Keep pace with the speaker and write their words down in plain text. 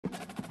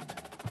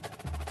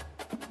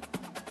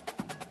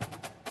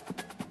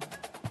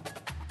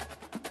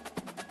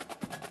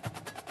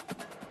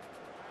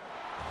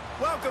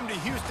Welcome to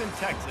Houston,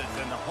 Texas,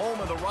 and the home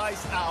of the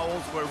Rice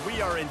Owls, where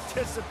we are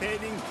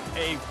anticipating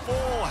a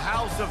full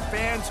house of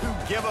fans who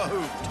give a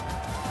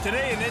hoot.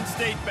 Today, an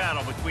in-state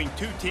battle between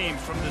two teams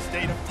from the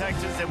state of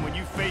Texas, and when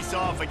you face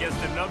off against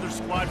another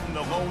squad from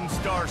the Lone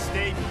Star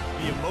State,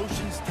 the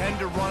emotions tend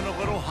to run a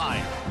little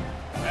higher.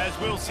 As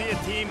we'll see a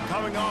team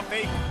coming off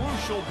a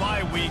crucial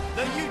bye week,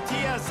 the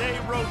UTSA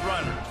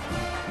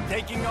Roadrunners,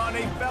 taking on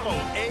a fellow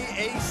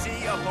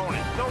AAC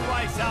opponent, the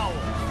Rice Owls.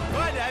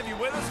 Glad to have you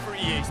with us for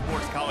EA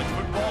Sports College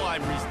Football.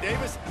 I'm Reese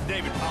Davis,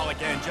 David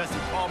Pollack and Jesse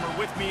Palmer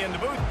with me in the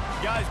booth.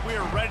 Guys, we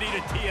are ready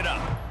to tee it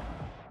up.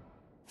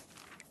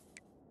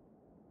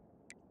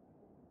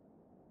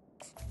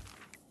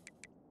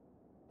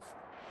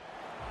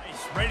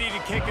 Rice ready to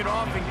kick it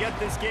off and get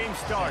this game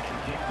started.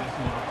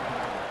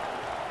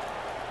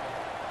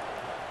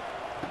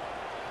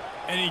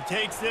 And he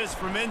takes this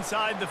from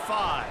inside the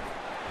 5.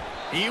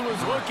 He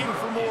was looking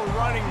for more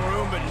running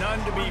room, but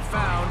none to be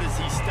found as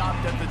he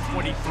stopped at the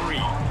 23.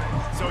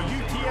 So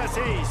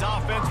UTSA's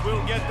offense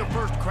will get the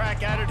first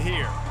crack at it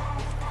here.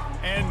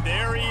 And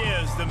there he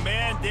is, the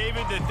man,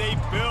 David, that they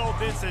build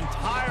this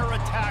entire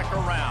attack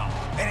around.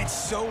 And it's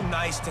so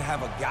nice to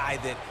have a guy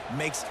that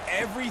makes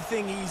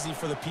everything easy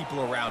for the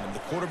people around him. The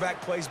quarterback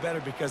plays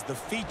better because the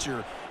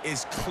feature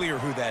is clear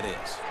who that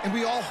is. And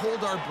we all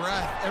hold our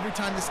breath every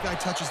time this guy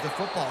touches the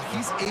football.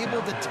 He's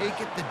able to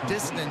take it the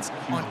distance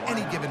on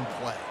any given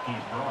play.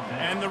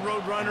 And the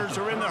Roadrunners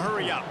are in the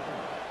hurry-up.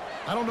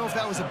 I don't know if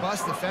that was a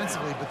bust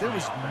defensively, but there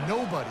was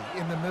nobody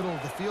in the middle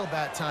of the field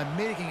that time,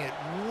 making it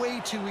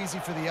way too easy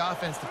for the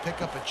offense to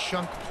pick up a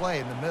chunk play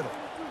in the middle.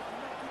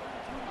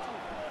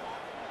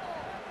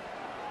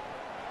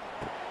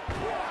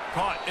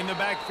 Caught in the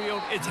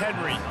backfield, it's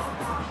Henry.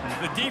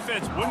 The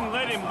defense wouldn't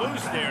let him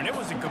loose there, and it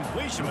was a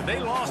completion, but they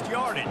lost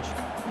yardage.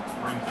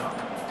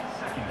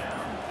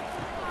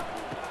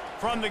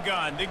 From the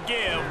gun, the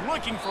give,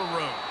 looking for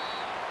room.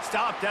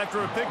 Stopped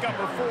after a pickup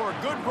of 4.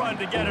 Good run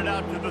to get it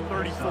out to the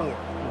 34.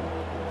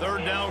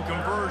 Third down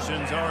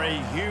conversions are a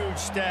huge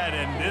stat,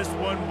 and this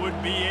one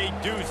would be a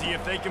doozy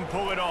if they can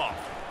pull it off.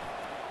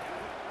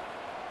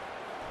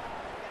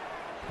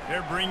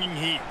 They're bringing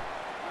heat.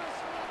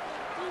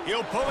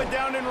 He'll pull it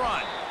down and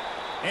run.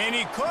 And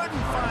he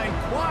couldn't find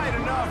quite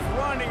enough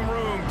running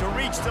room to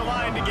reach the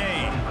line to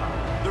gain.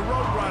 The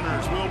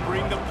Roadrunners will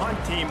bring the punt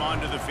team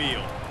onto the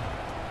field.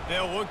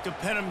 They'll look to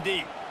pin him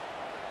deep.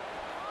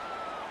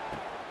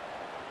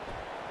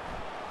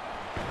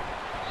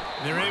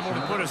 They're able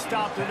to put a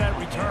stop to that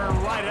return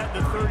right at the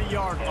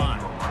 30-yard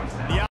line.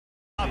 The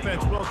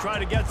offense will try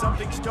to get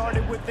something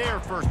started with their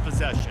first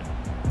possession.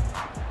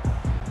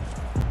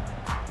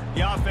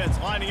 The offense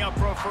lining up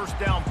for a first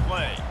down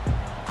play.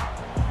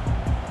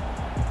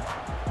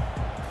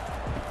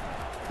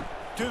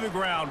 To the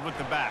ground with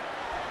the back.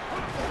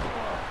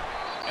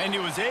 And he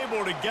was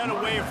able to get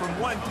away from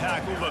one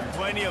tackle, but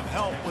plenty of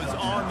help was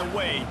on the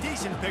way.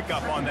 Decent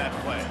pickup on that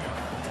play.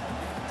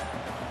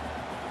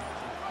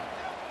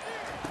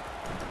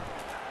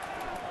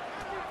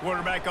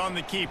 Quarterback on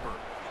the keeper.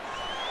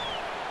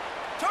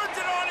 Turns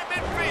it on in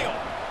midfield.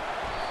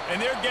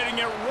 And they're getting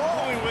it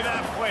rolling with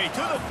that play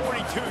to the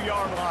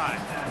 42-yard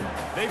line.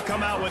 They've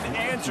come out with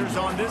answers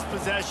on this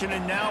possession,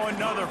 and now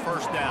another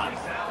first down.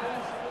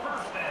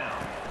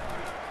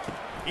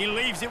 He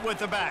leaves it with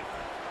the back.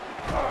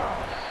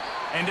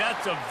 And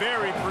that's a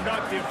very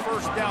productive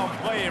first down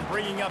play and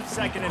bringing up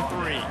 2nd and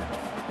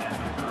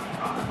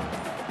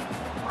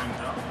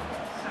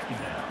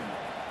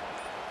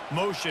 3.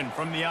 Motion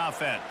from the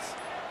offense.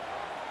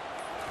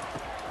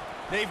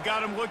 They've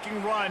got him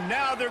looking run.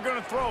 Now they're going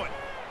to throw it.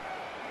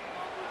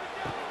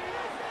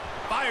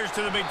 Fires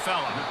to the big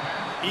fella.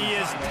 He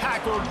is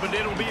tackled, but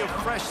it'll be a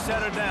fresh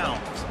set of downs.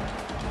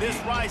 This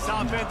Rice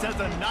offense has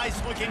a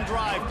nice-looking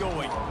drive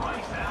going.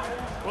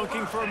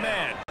 Looking for a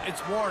man.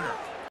 It's Warner.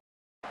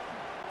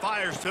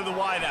 Fires to the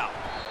wideout.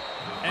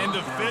 And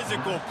the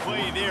physical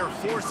play there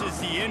forces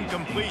the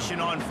incompletion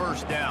on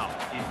first down.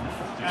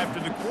 After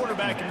the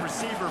quarterback and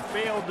receiver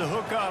failed to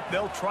hook up,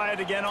 they'll try it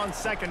again on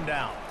 2nd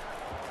down.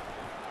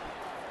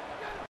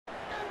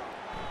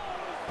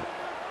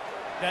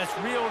 That's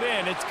reeled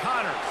in. It's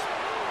Connors.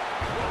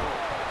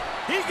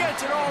 He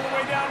gets it all the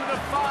way down to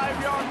the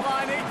 5-yard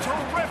line. A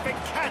terrific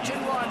catch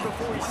and run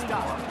before he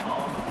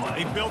stopped.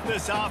 They built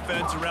this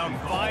offense around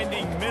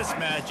finding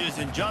mismatches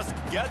and just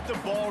get the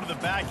ball to the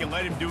back and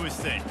let him do his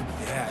thing.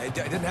 Yeah, it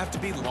didn't have to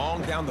be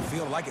long down the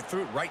field. Like it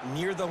threw it right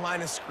near the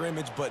line of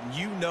scrimmage, but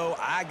you know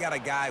I got a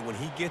guy, when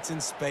he gets in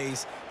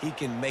space, he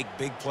can make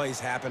big plays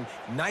happen.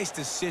 Nice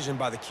decision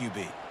by the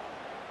QB.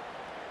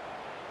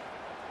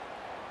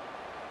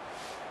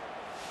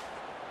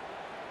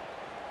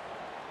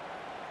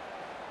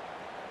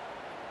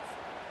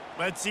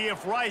 Let's see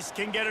if Rice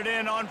can get it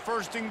in on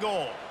 1st and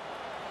goal.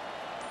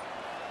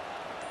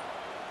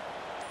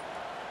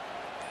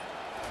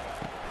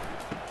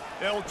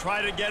 They'll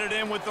try to get it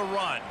in with the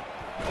run.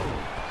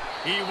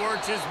 He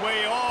works his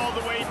way all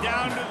the way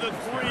down to the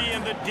 3,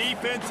 and the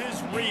defense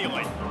is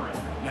reeling.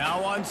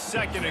 Now on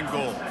 2nd and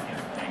goal.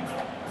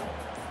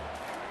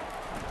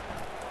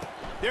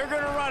 They're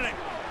going to run it.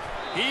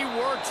 He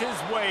works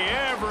his way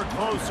ever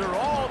closer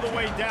all the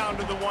way down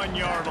to the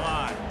 1-yard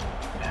line.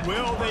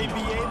 Will they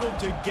be able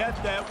to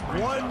get that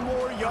 1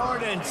 more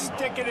yard and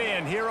stick it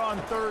in here on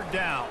 3rd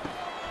down?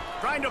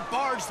 Trying to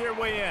barge their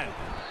way in.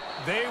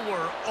 They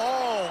were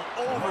all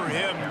over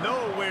him,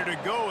 nowhere to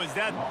go as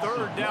that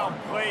 3rd down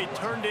play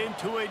turned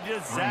into a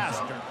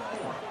disaster.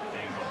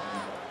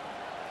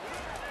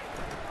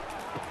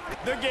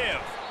 The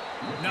give.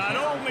 Not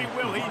only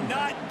will he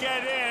not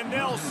get in,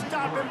 they'll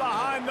stop him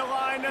behind the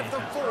line at the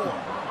 4.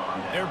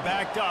 They're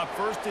backed up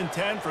 1st and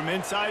 10 from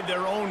inside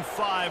their own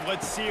 5.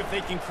 Let's see if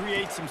they can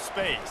create some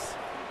space.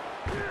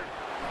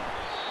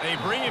 They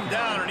bring him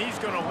down, and he's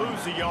going to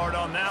lose a yard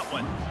on that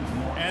one.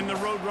 And the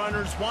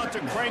Roadrunners want to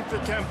crank the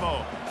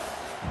tempo.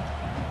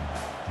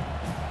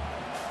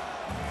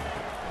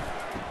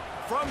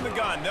 From the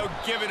gun, they'll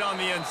give it on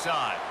the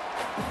inside.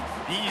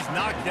 He's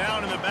knocked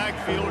down in the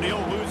backfield.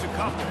 He'll lose a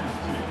couple.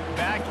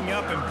 Backing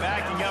up and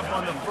backing up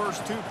on the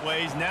first 2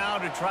 plays now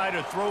to try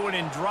to throw it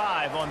in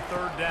drive on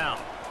 3rd down.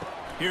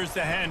 Here's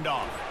the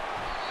handoff.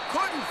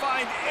 Couldn't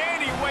find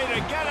any way to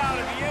get out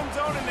of the end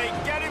zone, and they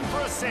get him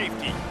for a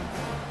safety.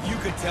 You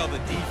could tell the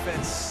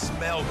defense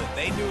smelled it.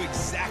 They knew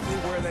exactly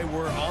where they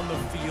were on the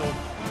field,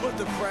 put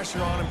the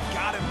pressure on him,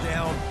 got him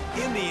down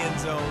in the end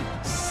zone.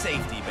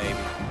 Safety, baby.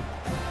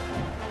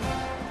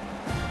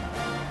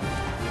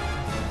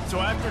 So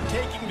after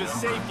taking the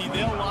safety,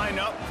 they'll line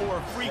up for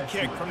a free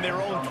kick from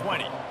their own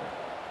 20.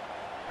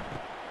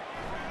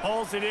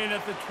 Hauls it in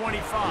at the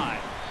 25.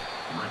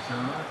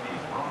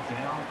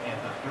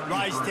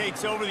 Rice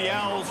takes over the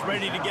Owls,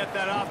 ready to get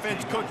that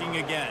offense cooking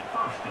again.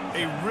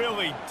 A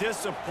really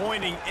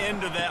disappointing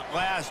end of that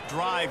last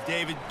drive,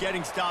 David.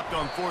 Getting stopped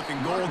on 4th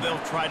and goal,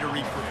 they'll try to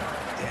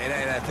regroup.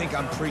 And I think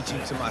I'm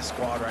preaching to my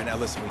squad right now.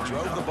 Listen, we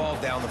drove the ball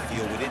down the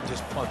field. We didn't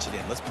just punch it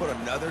in. Let's put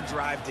another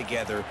drive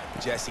together,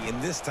 Jesse,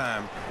 and this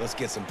time, let's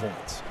get some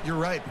points. You're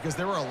right, because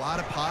there were a lot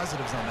of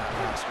positives on that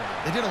last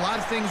drive. They did a lot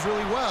of things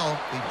really well.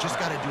 They've just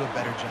got to do a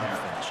better job of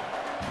finishing.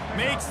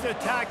 Makes the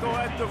tackle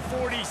at the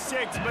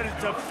 46, but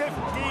it's a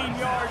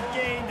 15-yard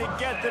gain to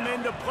get them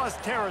into plus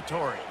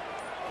territory.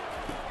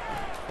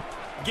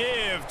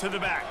 Give to the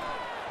back.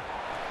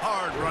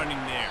 Hard running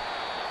there.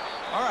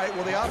 All right,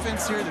 well, the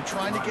offense here, they're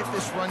trying to get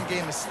this run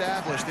game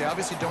established. They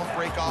obviously don't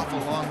break off a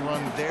long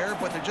run there,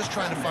 but they're just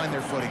trying to find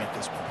their footing at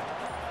this point.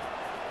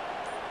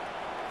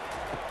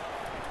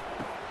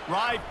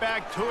 Right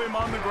back to him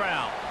on the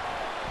ground.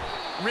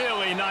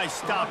 Really nice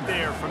stop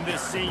there from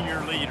this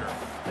senior leader.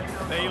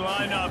 They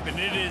line up, and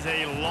it is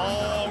a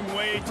long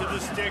way to the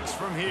sticks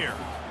from here.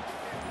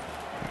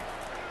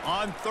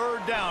 On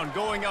 3rd down,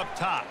 going up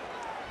top.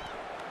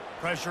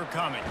 Pressure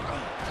coming.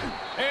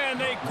 And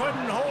they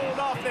couldn't hold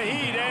off the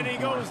heat, and he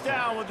goes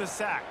down with the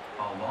sack.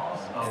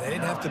 And they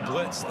didn't have to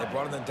blitz. They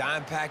brought in the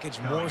dime package,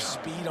 more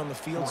speed on the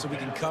field so we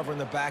can cover in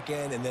the back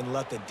end and then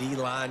let the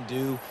D-line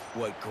do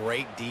what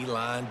great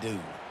D-line do.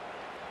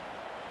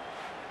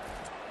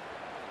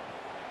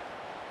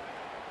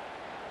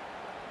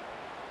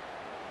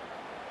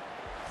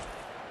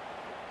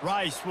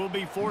 Rice will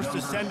be forced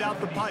to send out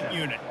the punt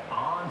unit.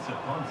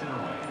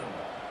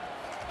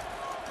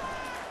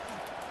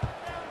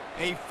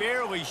 A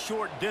fairly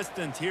short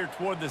distance here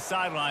toward the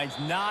sidelines,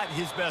 not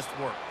his best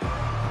work.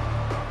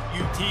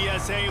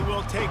 UTSA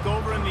will take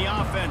over in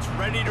the offense,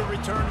 ready to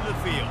return to the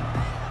field.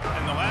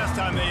 And the last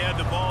time they had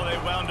the ball, they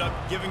wound up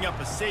giving up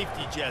a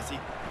safety, Jesse.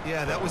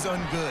 Yeah, that was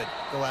ungood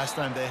the last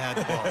time they had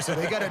the ball. So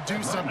they got to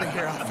do something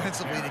here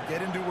offensively to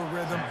get into a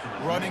rhythm,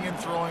 running and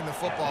throwing the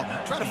football.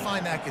 Try to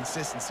find that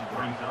consistency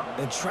there.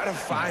 And try to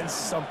find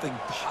something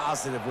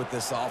positive with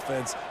this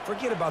offense.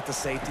 Forget about the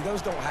safety.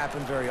 Those don't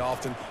happen very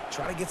often.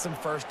 Try to get some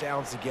first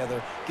downs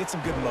together, get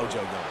some good mojo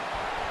going.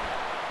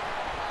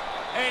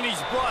 And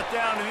he's brought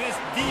down, and this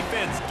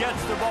defense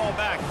gets the ball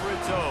back for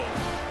its own.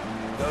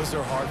 Those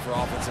are hard for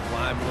offensive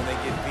linemen when they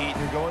get beat.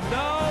 You're going,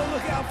 no,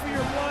 look out for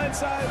your blind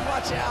side,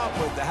 watch out.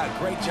 But that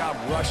great job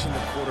rushing the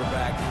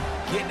quarterback,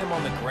 getting him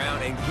on the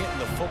ground, and getting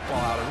the football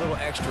out. A little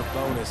extra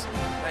bonus.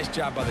 Nice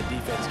job by the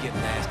defense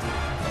getting nasty.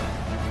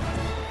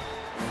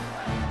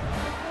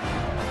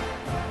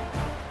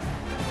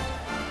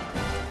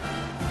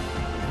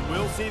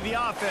 We'll see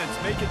the offense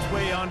make its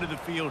way onto the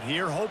field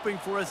here, hoping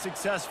for a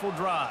successful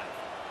drive.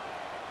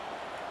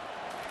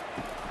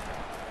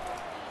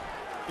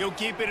 He'll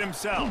keep it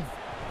himself.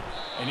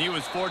 And he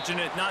was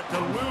fortunate not to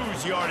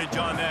lose yardage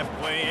on that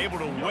play, able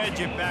to wedge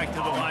it back to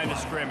the line of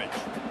scrimmage.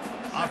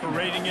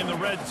 Operating in the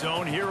red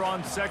zone here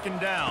on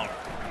 2nd down.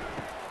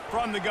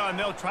 From the gun,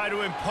 they'll try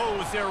to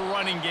impose their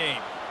running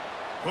game.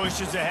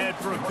 Pushes ahead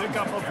for a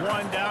pickup of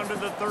 1 down to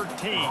the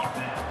 13.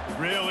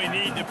 Really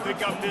need to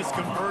pick up this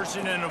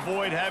conversion and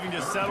avoid having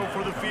to settle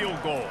for the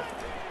field goal.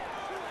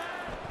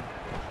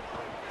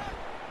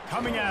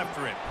 Coming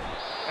after it.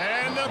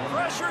 And the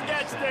pressure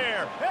gets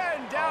there,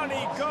 and down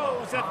he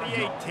goes at the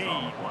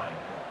 18.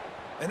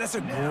 And that's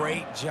a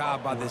great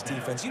job by this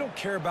defense. You don't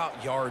care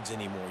about yards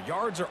anymore.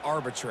 Yards are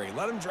arbitrary.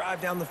 Let them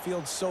drive down the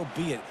field, so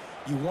be it.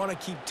 You want to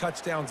keep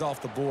touchdowns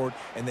off the board,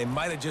 and they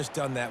might have just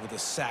done that with a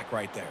sack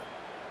right there.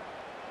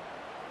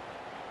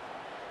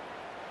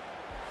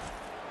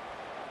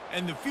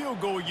 and the field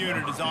goal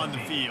unit is on the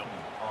field.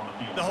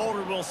 The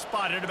holder will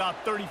spot it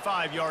about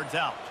 35 yards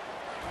out.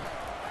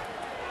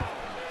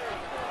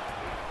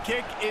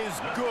 Kick is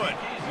good.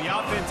 The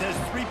offense has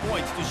 3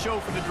 points to show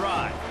for the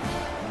drive.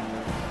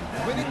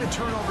 Winning the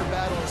turnover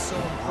battle is so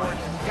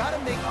important, and you got to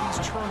make these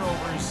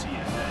turnovers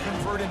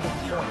convert into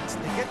points.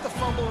 They get the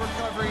fumble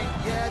recovery.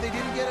 Yeah, they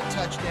didn't get a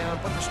touchdown,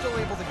 but they're still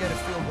able to get a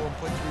field goal and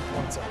put 3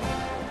 points up.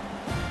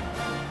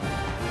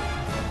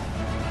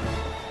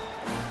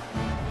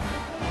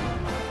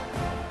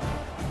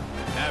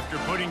 After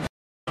putting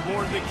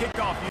aboard the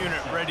kickoff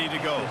unit ready to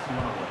go.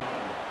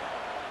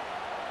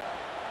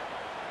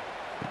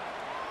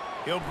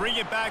 He'll bring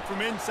it back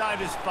from inside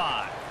his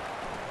 5.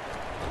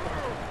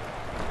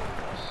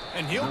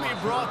 And he'll be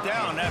brought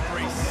down after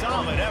a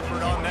solid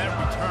effort on that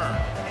return.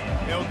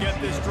 He'll get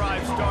this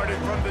drive started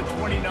from the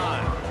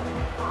 29.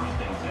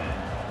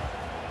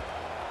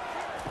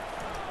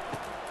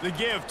 The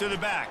give to the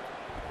back.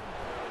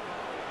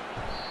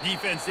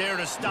 Defense there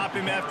to stop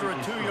him after a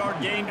 2-yard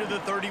gain to the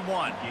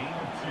 31.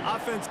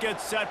 Offense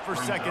gets set for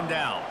second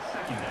down.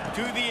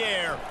 To the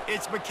air,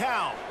 it's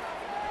McCown.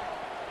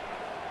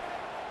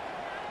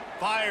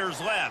 Fires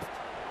left.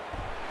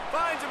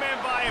 Finds a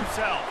man by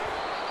himself.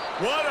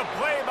 What a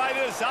play by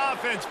this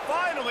offense.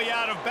 Finally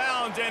out of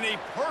bounds, and a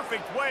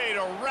perfect way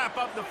to wrap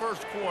up the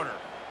first quarter.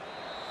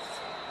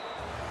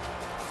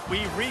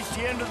 We've reached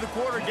the end of the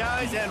quarter,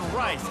 guys, and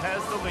Rice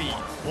has the lead.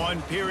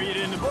 1 period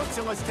in the books,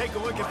 and let's take a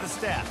look at the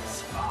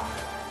stats.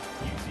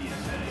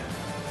 UTSA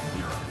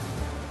 0.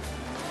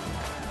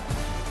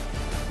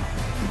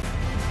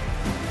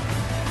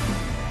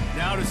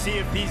 Now to see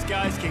if these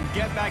guys can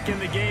get back in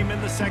the game in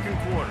the second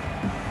quarter.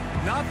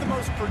 Not the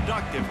most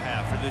productive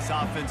half for this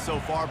offense so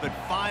far, but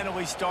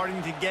finally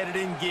starting to get it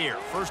in gear.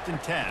 1st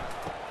and 10.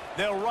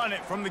 They'll run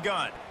it from the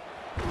gun.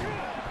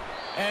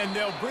 And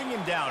they'll bring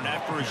him down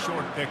after a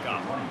short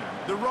pickup.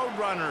 The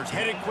Roadrunners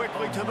headed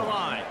quickly to the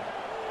line.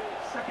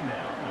 Second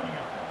down coming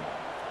up.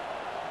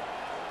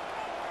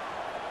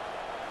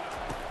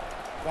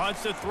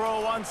 Wants to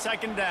throw on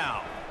second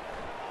down.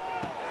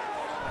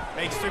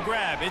 Makes the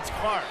grab. It's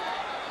Clark.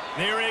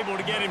 They're able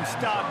to get him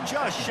stopped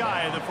just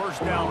shy of the first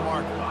down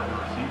marker.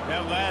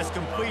 That last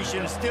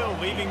completion still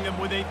leaving them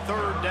with a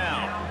 3rd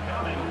down.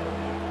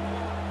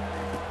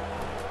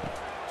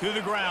 To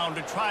the ground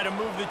to try to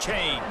move the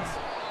chains.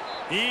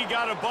 He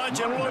got a bunch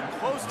and looked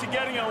close to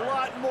getting a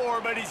lot more,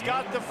 but he's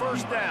got the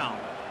first down.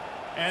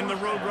 And the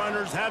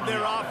Roadrunners have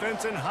their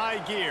offense in high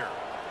gear.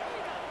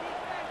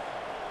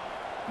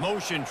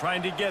 Motion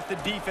trying to get the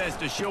defense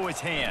to show his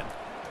hand.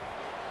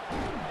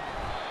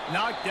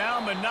 Knocked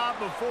down, but not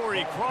before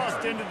he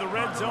crossed into the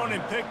red zone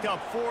and picked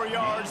up 4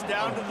 yards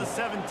down to the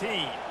 17.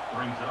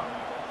 Brings up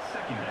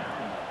second down.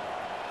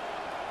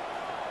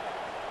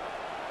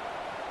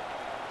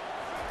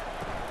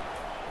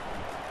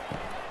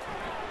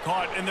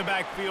 Caught in the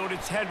backfield,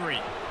 it's Henry.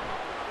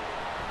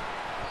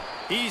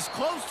 He's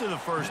close to the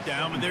first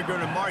down, but they're going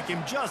to mark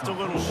him just a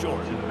little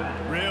short.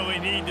 Really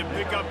need to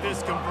pick up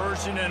this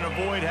conversion and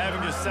avoid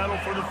having to settle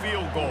for the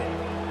field goal.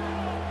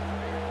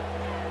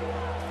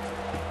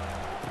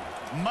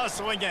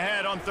 Muscling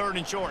ahead on 3rd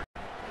and short.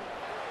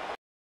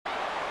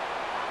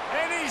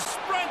 And he's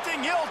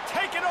sprinting. He'll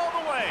take it all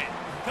the way.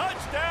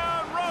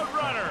 Touchdown,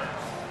 Roadrunners.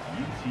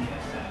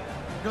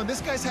 You know,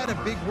 this guy's had a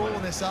big role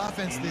in this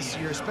offense this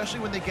year, especially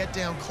when they get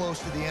down close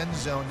to the end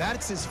zone.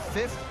 That's his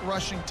 5th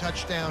rushing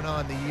touchdown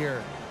on the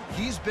year.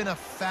 He's been a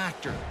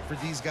factor for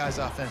these guys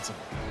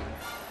offensively.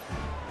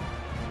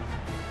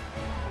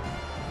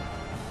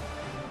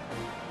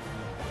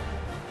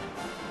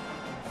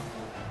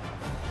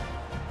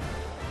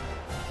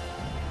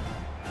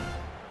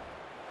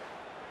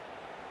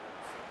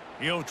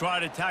 He'll try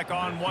to tack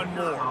on one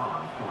more.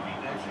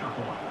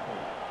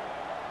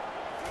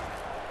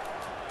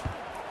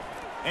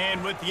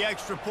 And with the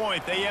extra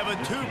point, they have a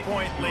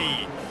 2-point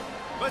lead.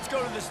 Let's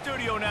go to the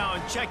studio now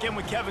and check in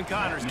with Kevin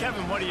Connors.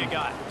 Kevin, what do you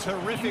got?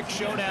 Terrific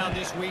showdown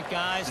this week,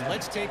 guys.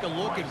 Let's take a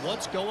look at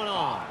what's going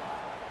on.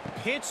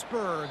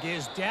 Pittsburgh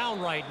is down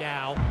right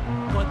now,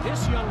 but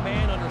this young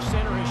man under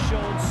center has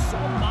shown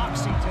some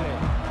moxie today.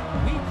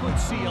 We could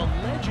see a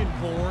legend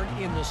born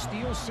in the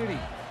Steel City.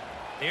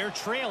 They're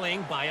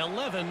trailing by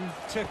 11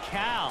 to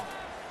Cal.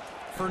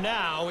 For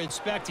now, it's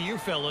back to you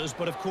fellas,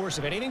 but of course,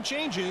 if anything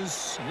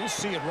changes, we'll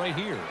see it right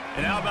here.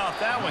 And how about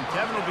that one?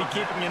 Kevin will be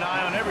keeping an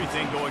eye on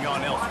everything going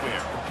on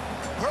elsewhere.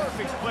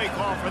 Perfect play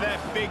call for that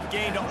big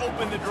gain to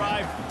open the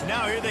drive.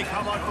 Now here they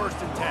come on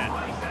 1st and 10.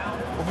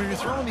 Well, when you're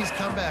throwing these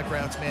comeback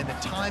routes, man, the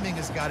timing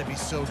has got to be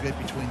so good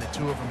between the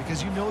two of them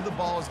because you know the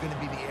ball is going to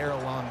be in the air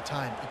a long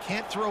time. You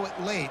can't throw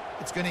it late.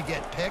 It's going to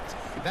get picked.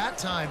 That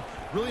time,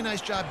 really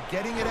nice job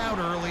getting it out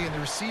early, and the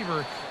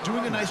receiver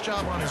doing a nice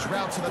job on his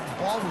route so that the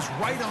ball was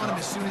right on him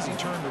as soon as he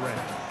turned around.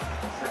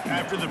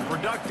 After the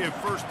productive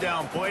first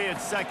down play,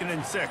 it's 2nd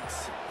and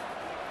 6.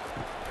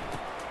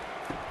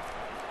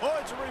 Oh,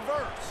 it's a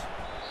reverse.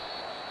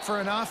 For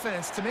an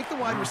offense, to make the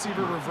wide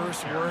receiver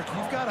reverse work,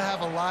 you've got to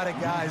have a lot of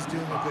guys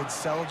doing a good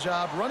sell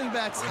job. Running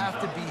backs have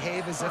to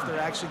behave as if they're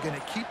actually going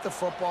to keep the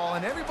football,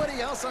 and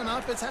everybody else on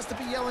offense has to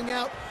be yelling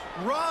out,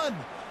 "Run!"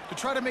 to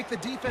try to make the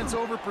defense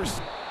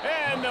over-pursue.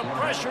 And the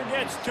pressure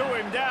gets to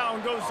him.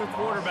 Down goes the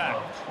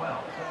quarterback.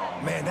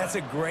 Man, that's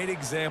a great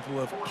example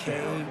of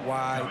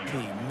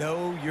KYP.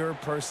 Know your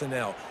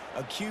personnel.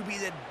 A QB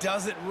that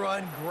doesn't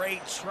run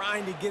great,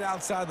 trying to get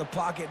outside the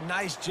pocket.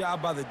 Nice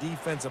job by the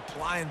defense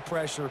applying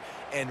pressure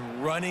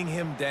and running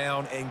him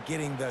down and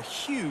getting the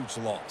huge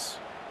loss.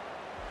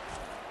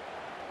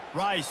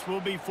 Rice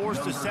will be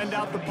forced to send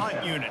out the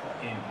punt unit.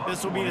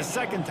 This will be the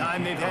second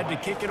time they've had to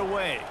kick it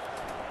away.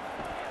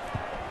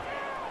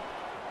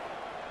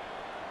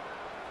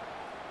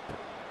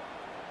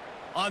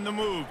 On the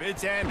move,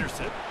 it's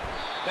Anderson.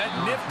 That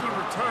nifty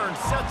return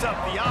sets up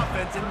the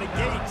offense and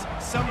negates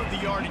some of the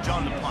yardage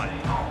on the punt.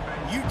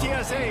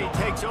 UTSA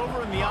takes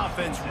over in the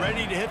offense,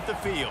 ready to hit the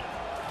field.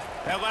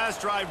 That last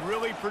drive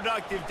really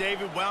productive.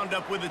 David wound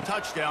up with a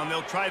touchdown.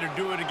 They'll try to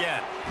do it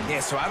again. Yeah,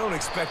 so I don't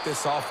expect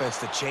this offense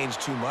to change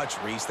too much,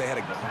 Reese. They had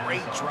a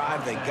great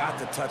drive. They got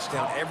the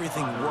touchdown.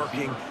 Everything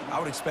working. I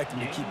would expect them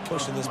to keep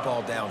pushing this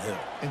ball downhill.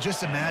 And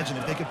just imagine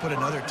if they could put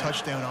another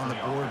touchdown on the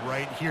board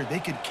right here. They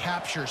could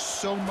capture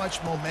so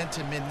much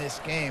momentum in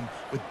this game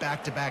with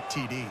back-to-back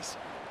TDs.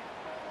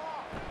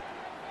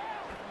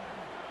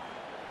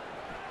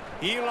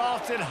 He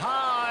lost it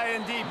high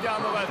and deep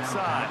down the left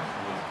side.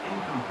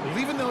 Well,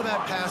 even though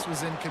that pass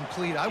was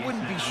incomplete, I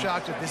wouldn't be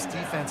shocked if this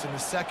defense in the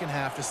second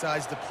half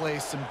decides to play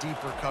some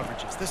deeper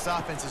coverages. This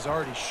offense has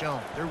already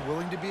shown they're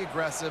willing to be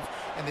aggressive,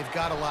 and they've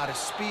got a lot of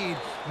speed.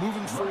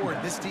 Moving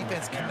forward, this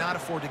defense cannot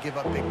afford to give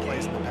up big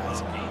plays in the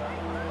passing game.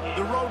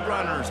 The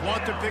Roadrunners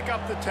want to pick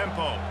up the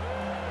tempo.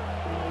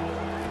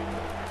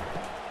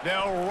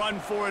 They'll run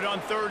for it on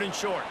 3rd and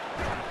short.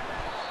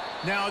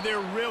 Now they're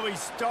really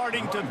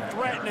starting to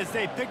threaten as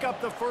they pick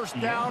up the first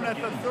down at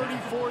the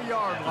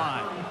 34-yard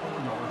line.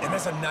 And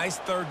that's a nice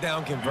 3rd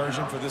down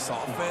conversion for this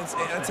offense.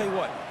 And I'll tell you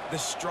what, the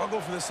struggle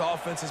for this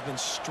offense has been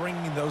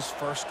stringing those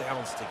first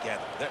downs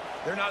together.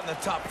 They're not in the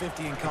top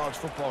 50 in college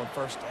football in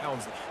first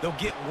downs. They'll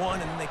get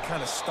one and then they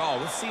kind of stall.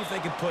 Let's see if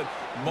they can put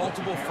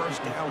multiple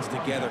first downs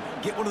together,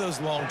 get one of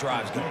those long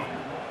drives going.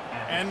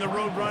 And the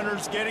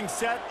Roadrunners getting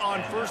set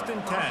on 1st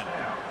and 10.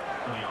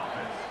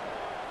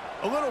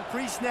 A little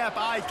pre-snap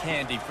eye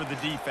candy for the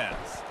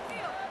defense.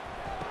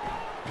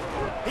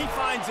 He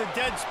finds a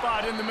dead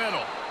spot in the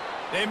middle.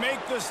 They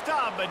make the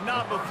stop, but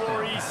not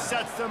before he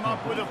sets them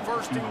up with a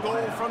 1st and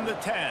goal from the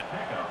 10.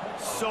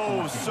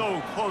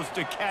 So close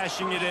to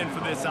cashing it in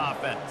for this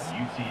offense.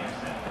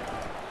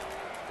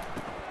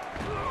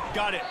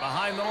 Got it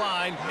behind the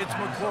line. It's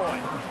McCoy.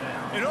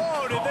 And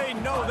oh, did they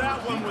know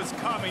that one was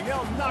coming?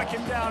 They'll knock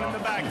him down in the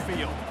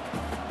backfield.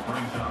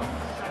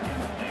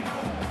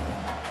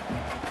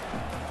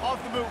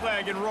 Off the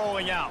bootleg and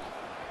rolling out.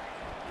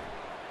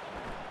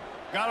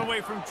 Got away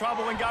from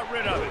trouble and got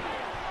rid of it.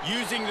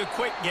 Using the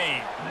quick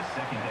game.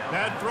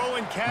 That throw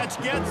and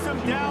catch gets them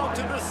down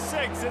to the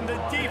 6, and the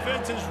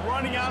defense is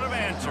running out of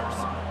answers.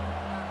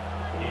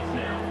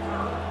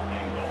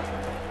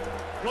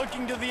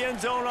 Looking to the end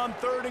zone on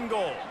 3rd and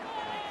goal.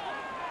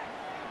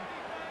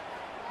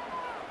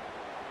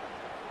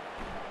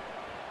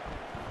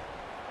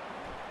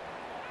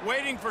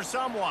 Waiting for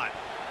someone.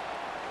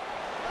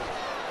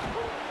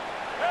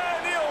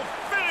 And he'll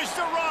finish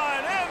the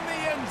run and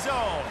the end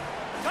zone.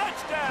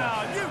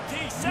 Touchdown,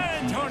 UT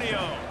San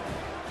Antonio.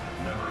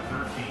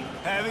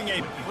 Having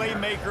a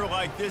playmaker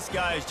like this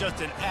guy is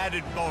just an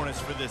added bonus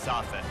for this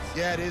offense.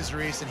 Yeah, it is,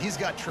 Reese, and he's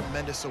got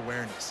tremendous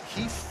awareness.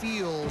 He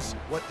feels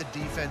what the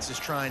defense is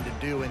trying to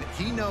do, and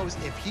he knows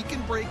if he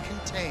can break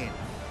contain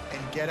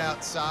and get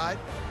outside,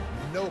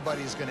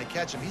 nobody's going to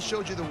catch him. He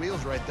showed you the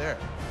wheels right there.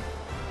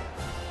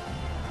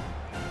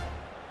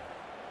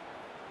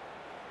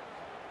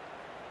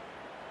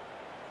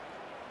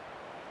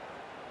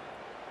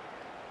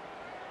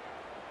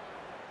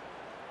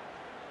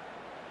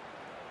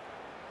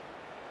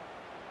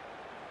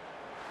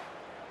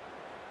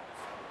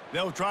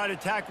 They'll try to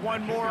tack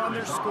one more on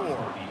their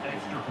score.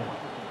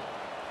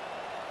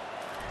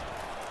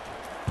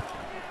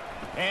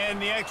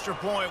 And the extra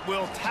point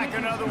will tack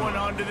another one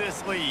onto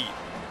this lead.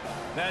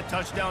 That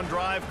touchdown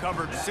drive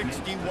covered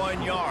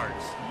 61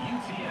 yards.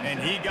 And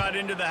he got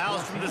into the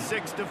house from the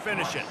 6 to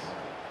finish it.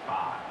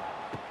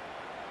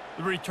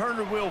 The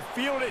returner will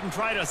field it and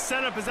try to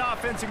set up his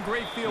offense in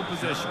great field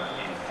position.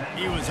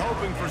 He was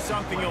hoping for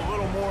something a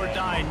little more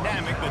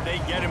dynamic, but they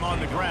get him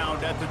on the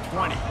ground at the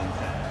 20.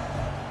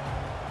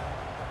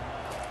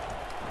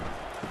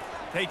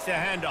 Takes the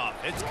handoff.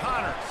 It's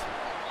Connors.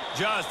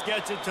 Just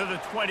gets it to the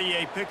 20,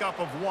 a pickup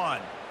of 1.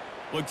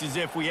 Looks as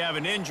if we have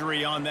an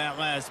injury on that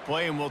last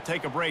play, and we'll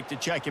take a break to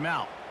check him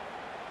out.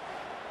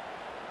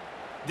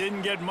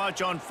 Didn't get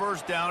much on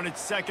 1st down.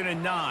 It's 2nd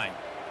and 9.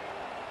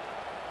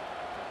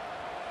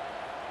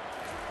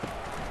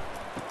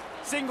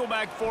 Single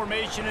back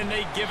formation, and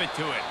they give it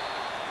to it.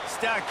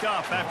 stacked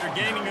up after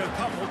gaining a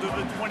couple to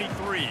the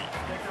 23.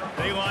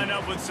 They line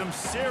up with some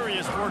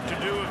serious work to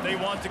do if they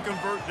want to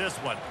convert this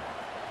one.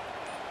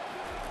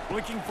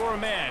 Looking for a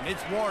man,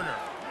 it's Warner.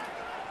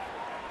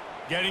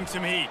 Getting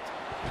some heat.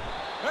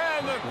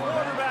 And the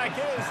quarterback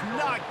is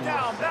knocked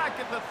down back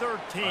at the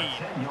 13.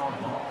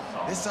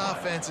 This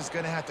offense is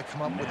going to have to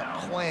come up with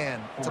a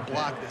plan to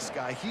block this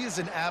guy. He is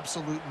an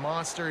absolute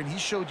monster, and he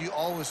showed you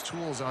all his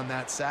tools on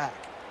that sack.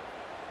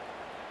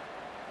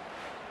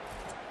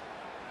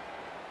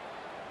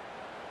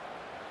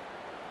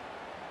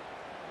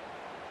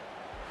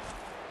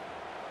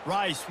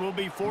 Rice will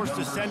be forced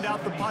to send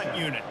out the punt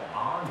unit.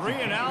 3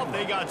 and out,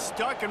 they got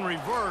stuck in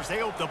reverse. They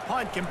hope the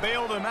punt can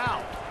bail them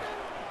out.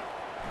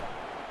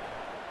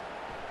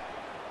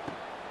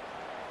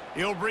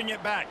 He'll bring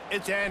it back.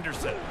 It's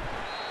Anderson.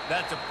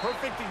 That's a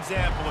perfect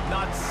example of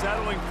not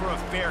settling for a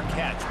fair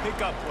catch.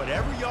 Pick up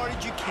whatever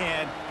yardage you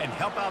can and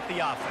help out the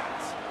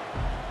offense.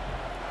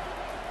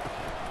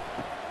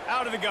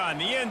 Out of the gun,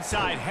 the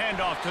inside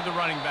handoff to the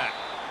running back.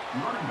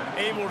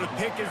 Able to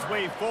pick his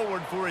way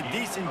forward for a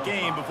decent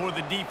gain before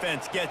the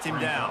defense gets him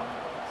down.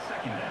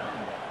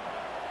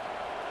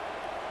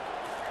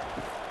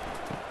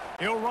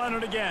 He'll run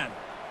it again.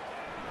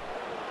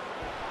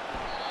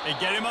 They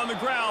get him on the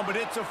ground, but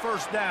it's a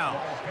first down.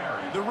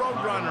 The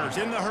Roadrunners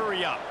in the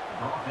hurry up.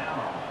 Brought down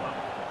on the play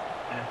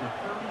at the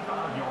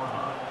 35-yard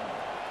line.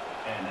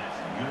 And that's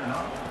good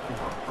enough for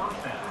a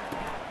first down.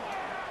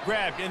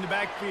 Grabbed in the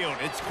backfield.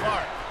 It's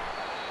Clark.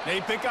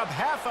 They pick up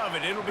half of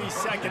it. It'll be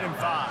 2nd and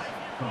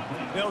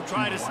 5. They'll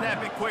try to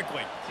snap it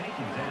quickly.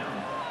 Taken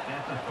down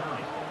at the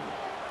 30.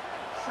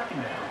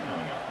 2nd down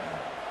coming up.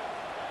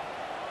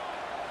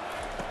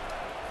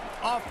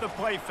 Off the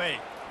play fake.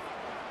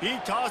 He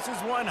tosses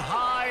one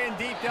high and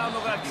deep down the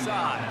left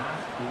side.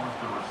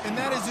 And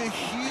that is a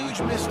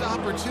huge missed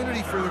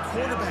opportunity for the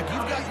quarterback.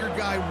 You've got your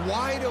guy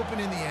wide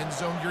open in the end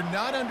zone. You're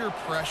not under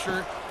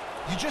pressure.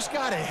 You just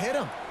got to hit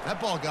him.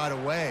 That ball got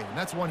away, and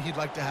that's one he'd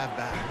like to have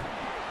back.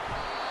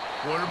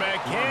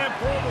 Quarterback can't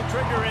pull the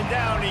trigger, and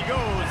down he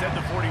goes at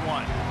the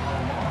 41.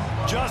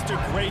 Just a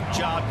great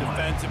job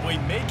defensively,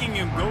 making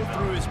him go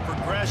through his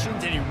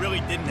progressions, and he really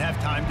didn't have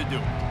time to do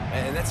it.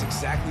 And that's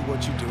exactly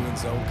what you do in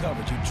zone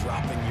coverage. You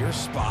drop in your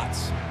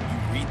spots,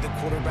 you read the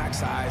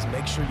quarterback's eyes,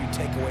 make sure you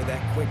take away that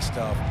quick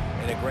stuff,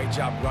 and a great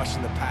job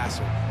rushing the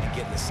passer and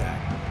getting the sack.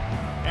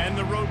 And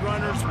the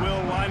Roadrunners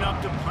will line up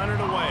to punt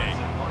it away.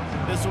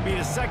 This will be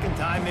the 2nd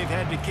time they've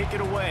had to kick it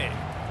away.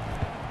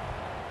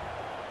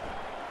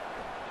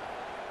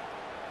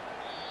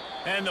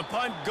 And the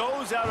punt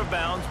goes out of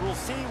bounds. We'll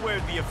see where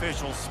the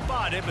officials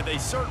spot it, but they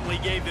certainly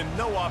gave him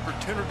no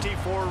opportunity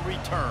for a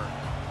return.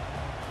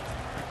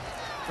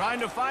 Trying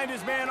to find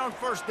his man on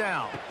first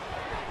down.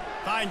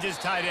 Finds his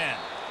tight end.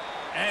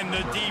 And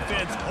the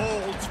defense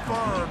holds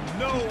firm.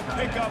 No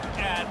pickup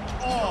at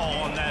all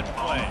on that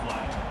play.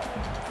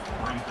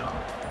 Brings up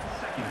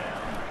 2nd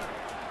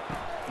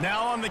down.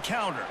 Now on the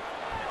counter.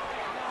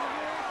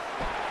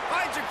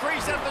 Finds a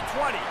crease at the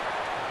 20.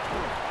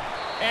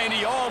 And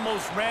he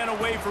almost ran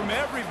away from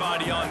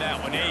everybody on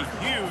that one. A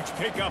huge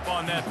pickup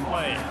on that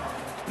play.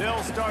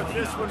 They'll start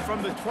this one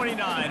from the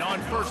 29 on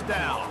first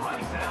down.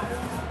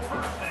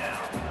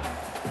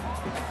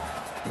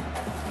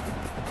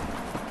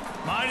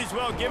 Might as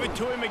well give it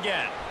to him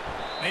again.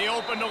 They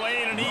opened the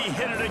lane, and he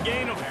hit it a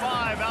gain of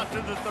 5 out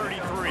to the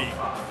 33.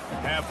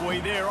 Halfway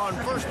there on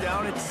first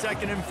down, it's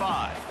 2nd and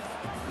 5.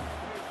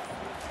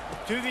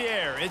 To the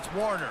air, it's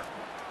Warner.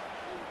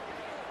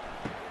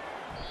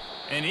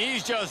 And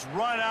he's just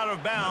run out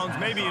of bounds,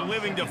 maybe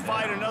living to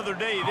fight another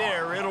day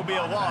there. It'll be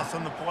a loss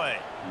on the play.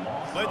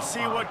 Let's see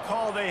what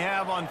call they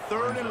have on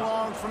 3rd and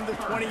long from the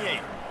 28.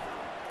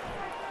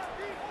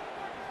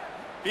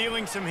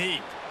 Feeling some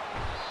heat.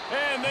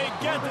 And they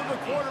get to the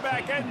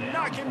quarterback and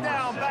knock him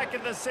down back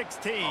at the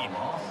 16.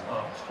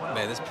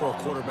 Man, this poor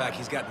quarterback,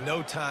 he's got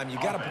no time. You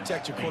got to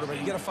protect your quarterback.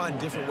 You got to find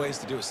different ways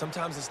to do it.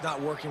 Sometimes it's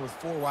not working with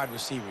 4 wide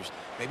receivers.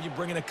 Maybe you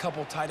bring in a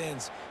couple tight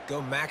ends,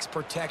 go max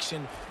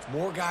protection,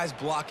 more guys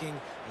blocking,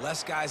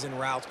 less guys in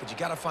routes, but you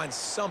got to find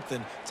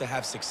something to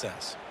have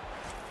success.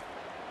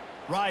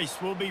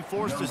 Rice will be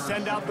forced to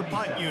send out the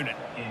punt unit.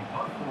 In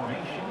punt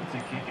formation to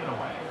kick it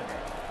away.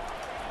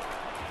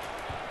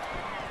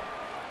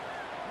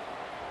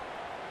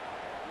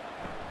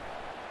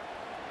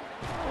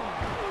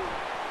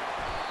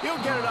 He'll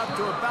get it up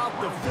to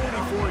about the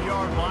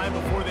 44-yard line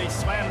before they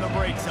slam the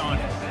brakes on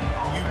it.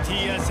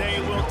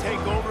 UTSA will take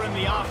over in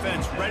the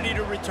offense, ready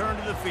to return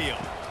to the field.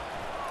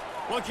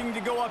 Looking to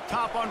go up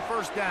top on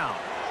first down.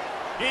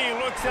 He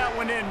looks that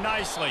one in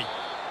nicely.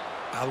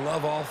 I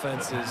love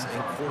offenses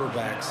and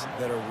quarterbacks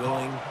that are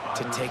willing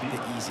to take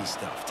the easy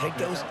stuff. Take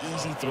those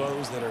easy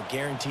throws that are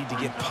guaranteed to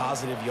get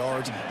positive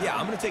yards. Yeah,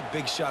 I'm going to take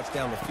big shots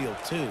down the field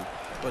too,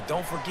 but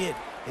don't forget,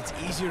 it's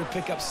easier to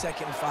pick up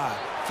 2nd and 5,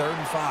 3rd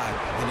and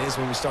 5 than it is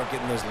when we start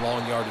getting those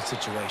long yardage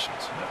situations.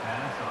 The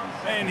pass on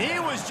And he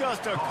was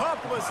just a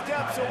couple of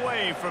steps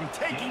away from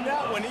taking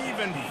that one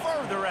even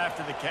further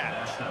after the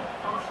catch.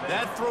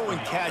 That throw and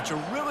catch, a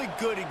really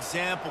good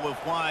example of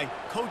why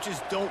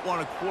coaches don't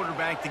want a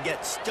quarterback to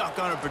get stuck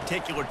on a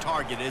particular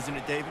target, isn't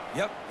it, David?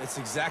 Yep, that's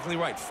exactly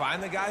right.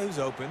 Find the guy who's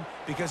open,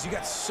 because you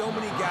got so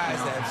many guys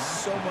that have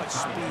so much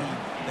speed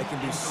that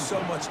can do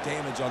so much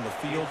damage on the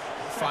field.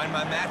 Find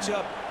my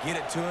matchup, get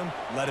it to him,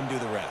 let him do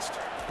the rest.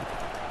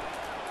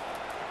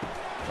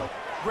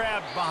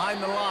 Grabbed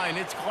behind the line,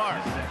 it's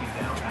Clark.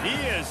 He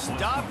is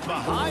stopped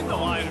behind the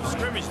line of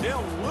scrimmage.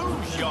 They'll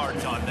lose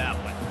yards on that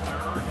one.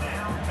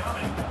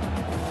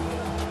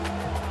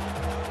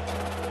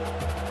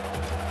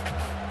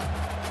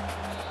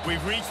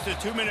 We've reached the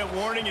 2-minute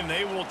warning, and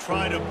they will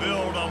try to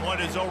build on what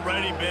has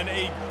already been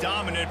a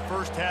dominant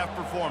first-half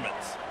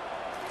performance.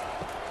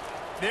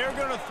 They're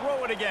going to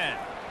throw it again.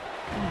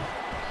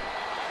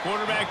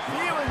 Quarterback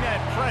feeling that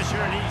pressure,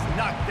 and he's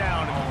knocked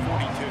down at the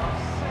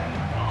 42.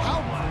 How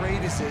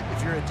great is it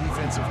if you're a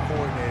defensive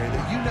coordinator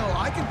that you know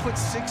I can put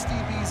 6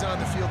 DBs on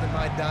the field in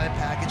my dime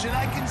package and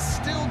I can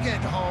still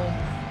get home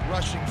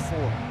rushing 4.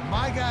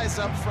 My guys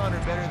up front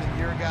are better than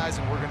your guys,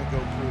 and we're going to go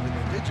prove it.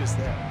 They did just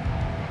that.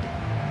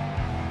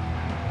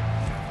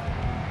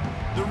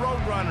 The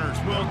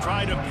Roadrunners will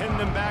try to pin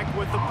them back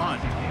with the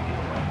punt.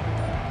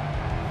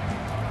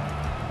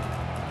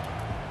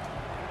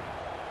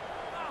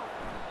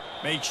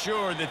 Make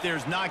sure that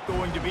there's not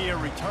going to be a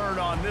return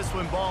on this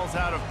one. Ball's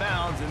out of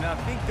bounds, and I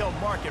think they'll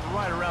mark it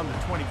right around the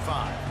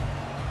 25.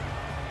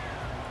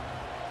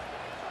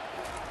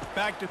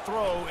 Back to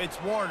throw, it's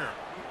Warner.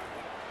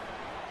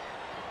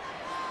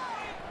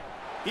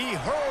 He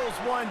hurls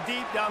one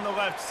deep down the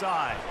left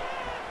side.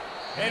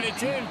 And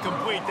it's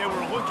incomplete. They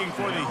were looking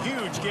for the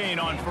huge gain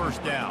on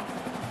first down.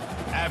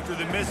 After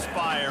the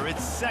misfire,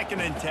 it's 2nd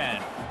and 10.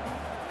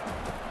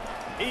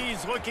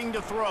 He's looking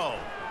to throw.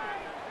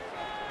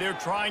 They're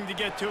trying to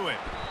get to him.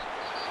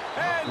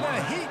 And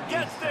the Heat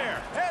gets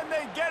there, and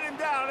they get him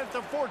down at the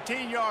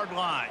 14-yard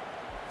line.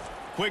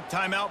 Quick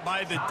timeout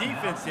by the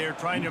defense there,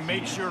 trying to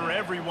make sure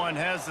everyone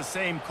has the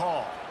same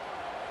call.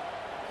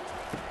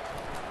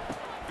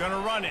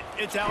 Gonna run it.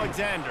 It's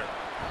Alexander.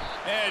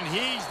 And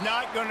he's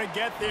not gonna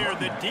get there.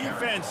 The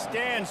defense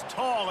stands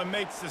tall and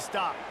makes the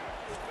stop.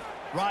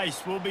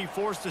 Rice will be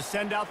forced to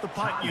send out the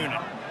punt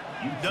unit.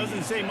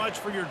 Doesn't say much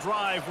for your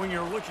drive when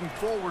you're looking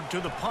forward to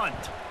the punt.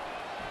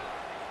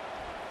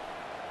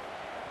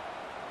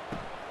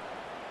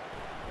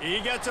 He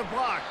gets a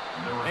block.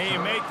 And you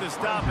make the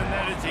stop, and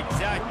that is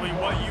exactly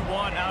what you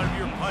want out of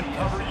your punt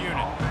cover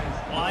unit.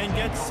 Line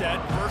gets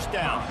set, first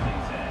down.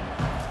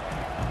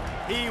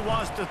 He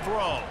wants to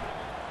throw.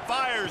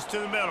 Fires to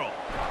the middle.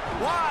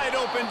 Wide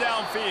open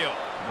downfield.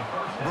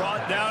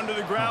 Brought down to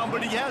the ground,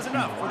 but he has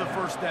enough for the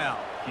first down.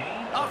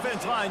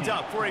 Offense lines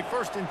up for a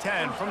 1st and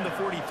 10 from the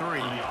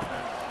 43.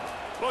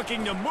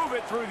 Looking to move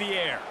it through the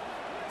air.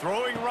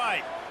 Throwing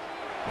right.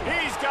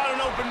 He's got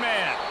an open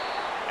man.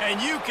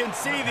 And you can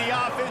see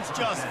the offense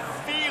just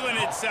feeling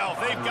itself.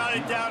 They've got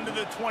it down to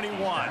the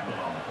 21.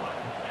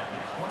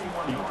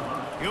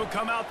 He'll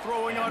come out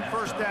throwing on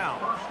first down.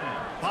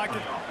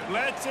 Pocket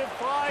lets it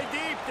fly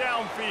deep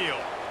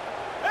downfield.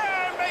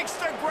 And makes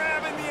the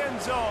grab in the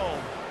end zone.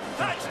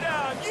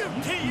 Touchdown,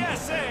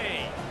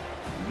 UTSA!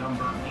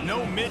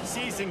 No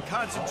midseason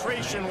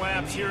concentration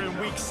laps here in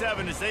Week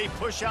 7 as they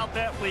push out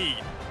that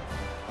lead.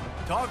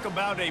 Talk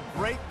about a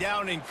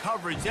breakdown in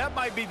coverage. That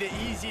might be the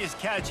easiest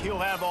catch he'll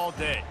have all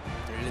day.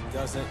 It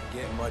doesn't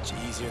get much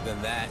easier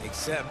than that,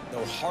 except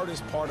the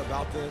hardest part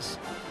about this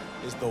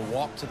is the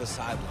walk to the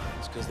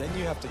sidelines, because then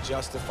you have to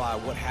justify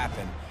what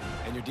happened,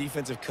 and your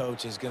defensive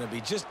coach is going to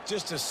be just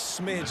a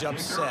smidge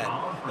upset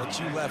that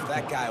you left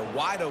that guy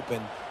wide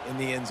open in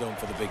the end zone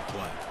for the big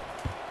play.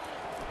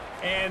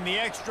 And the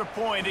extra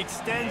point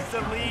extends the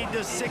lead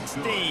to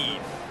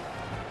 16.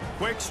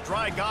 Quick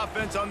strike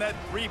offense on that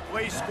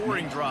 3-play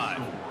scoring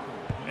drive.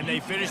 And they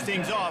finish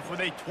things off with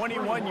a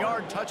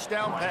 21-yard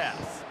touchdown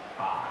pass.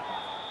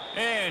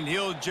 And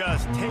he'll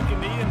just take a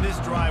knee, and this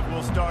drive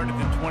will start at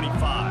the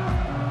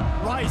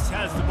 25. Rice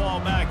has the ball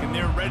back, and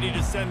they're ready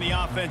to send the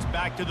offense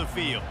back to the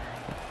field.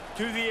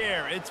 To the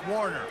air, it's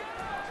Warner.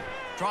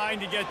 Trying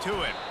to get to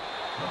him.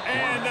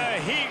 And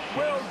the Heat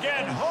will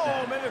get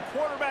home, and the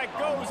quarterback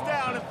goes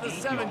down at the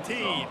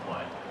 17.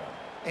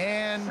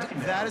 And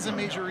that is a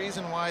major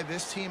reason why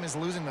this team is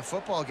losing the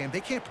football game.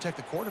 They can't protect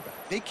the quarterback.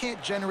 They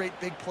can't generate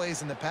big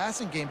plays in the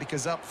passing game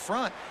because up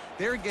front,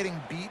 they're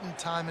getting beaten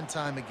time and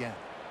time again.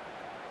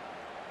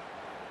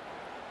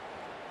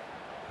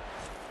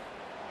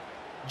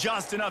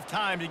 Just enough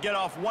time to get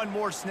off one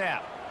more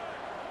snap.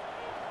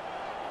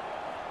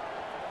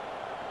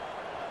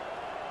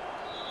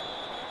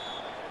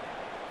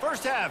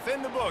 First half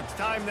in the books.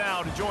 Time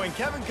now to join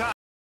Kevin Kyle,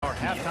 our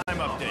halftime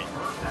update.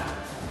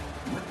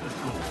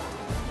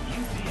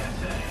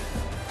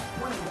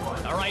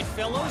 All right,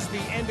 fellows, the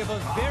end of a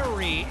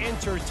very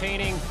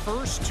entertaining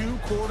first 2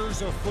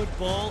 quarters of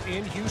football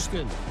in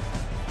Houston.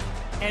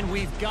 And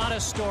we've got to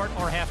start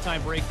our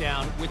halftime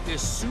breakdown with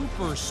this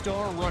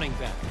superstar running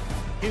back.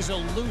 His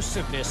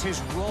elusiveness,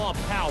 his raw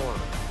power,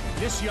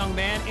 This young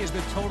man is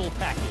the total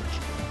package,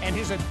 and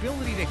his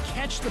ability to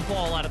catch the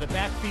ball out of the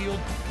backfield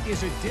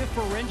is a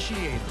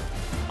differentiator.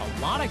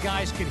 A lot of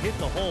guys can hit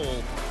the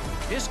hole.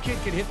 This kid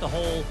can hit the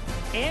hole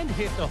and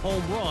hit the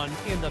home run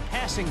in the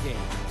passing game.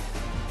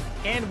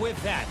 And with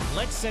that,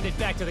 let's send it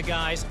back to the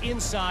guys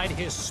inside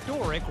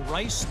historic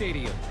Rice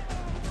Stadium.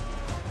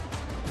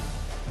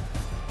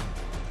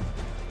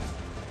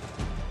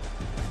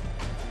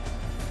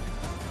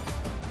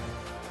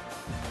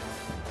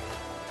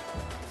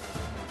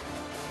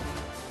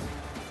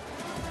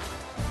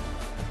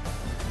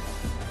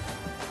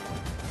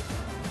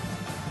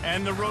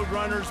 And the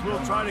Roadrunners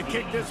will try to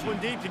kick this one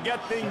deep to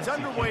get things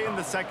underway in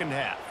the second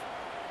half.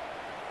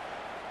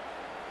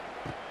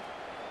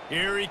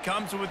 Here he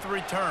comes with the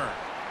return.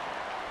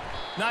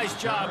 Nice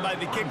job by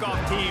the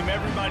kickoff team.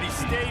 Everybody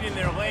stayed in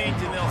their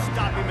lanes, and they'll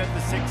stop him at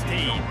the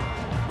 16.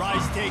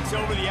 Rice takes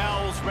over the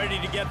Owls, ready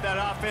to get that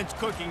offense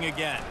cooking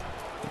again.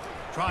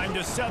 Trying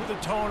to set the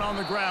tone on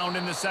the ground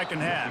in the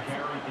second half.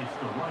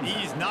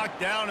 He's knocked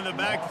down in the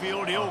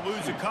backfield. He'll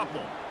lose a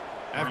couple.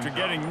 After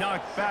getting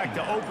knocked back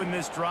to open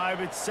this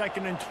drive, it's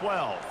 2nd and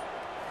 12.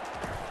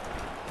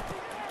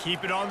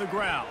 Keep it on the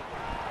ground.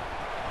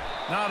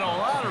 Not a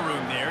lot of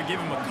room there. Give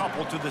him a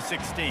couple to the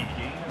 16.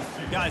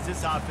 Guys,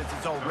 this offense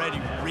is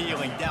already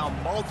reeling down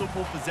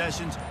multiple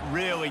possessions.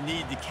 Really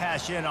need to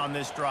cash in on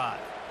this drive.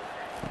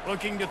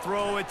 Looking to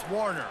throw, it's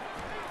Warner.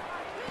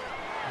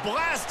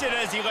 Blasted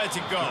as he lets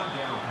it go.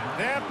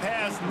 That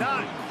pass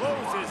not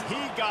close as he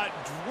got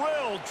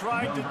drilled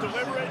trying to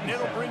deliver it, and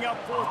it'll bring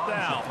up 4th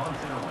down.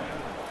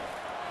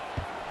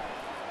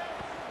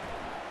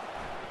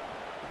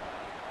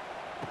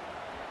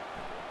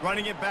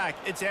 Running it back,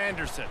 it's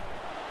Anderson.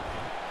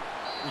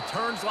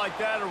 Returns like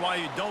that are why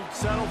you don't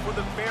settle for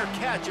the fair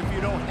catch if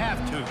you don't have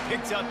to.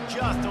 Picks up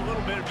just a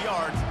little bit of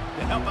yards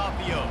to help out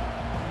the O.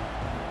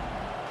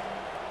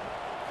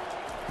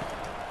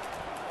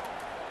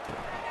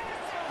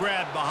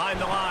 Grab behind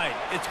the line.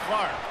 It's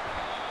Clark.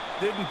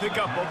 Didn't pick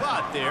up a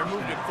lot there.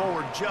 Moved it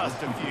forward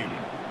just a few.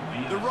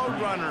 The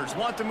Roadrunners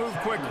want to move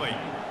quickly.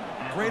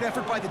 Great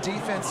effort by the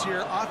defense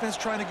here. Offense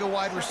trying to go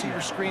wide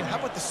receiver screen. How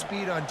about the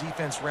speed on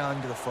defense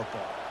rounding to the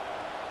football?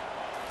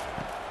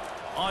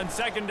 On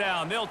 2nd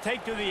down, they'll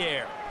take to the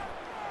air.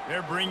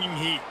 They're bringing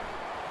heat.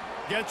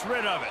 Gets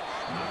rid of it.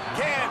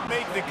 Can't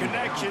make the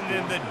connection,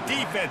 and the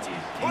defense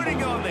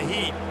putting on the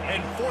heat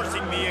and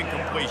forcing the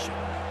incompletion.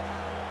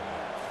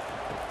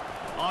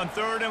 On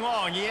 3rd and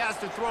long, he has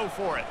to throw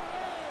for it.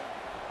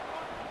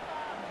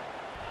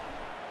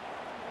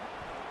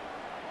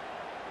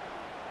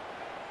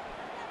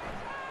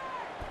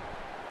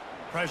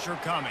 Pressure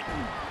coming.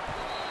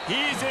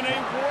 He's in a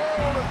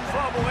world of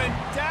trouble,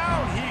 and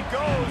down he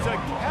goes. A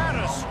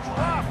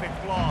catastrophic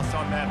loss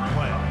on that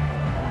play.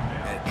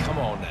 And come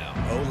on now,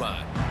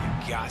 O-line.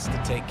 You got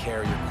to take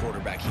care of your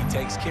quarterback. He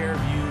takes care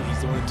of you.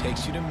 He's the one who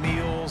takes you to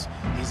meals.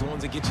 He's the one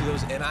that gets you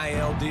those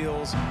NIL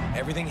deals.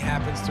 Everything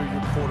happens through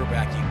your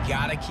quarterback. You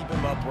got to keep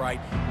him upright.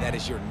 That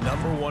is your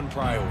 #1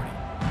 priority.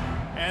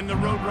 And the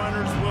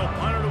Roadrunners will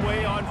punt it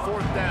away on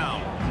 4th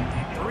down.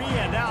 3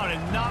 and out,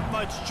 and not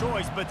much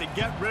choice but to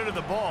get rid of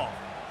the ball.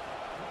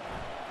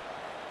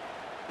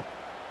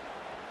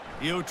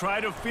 He'll try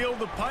to field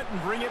the punt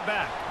and bring it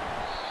back.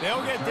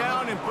 They'll get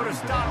down and put a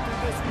stop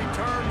to this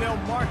return. They'll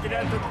mark it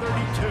at the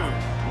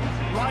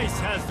 32. Rice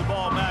has the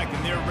ball back,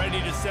 and they're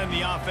ready to send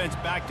the offense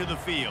back to the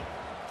field.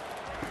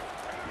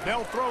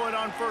 They'll throw it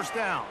on 1st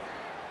down.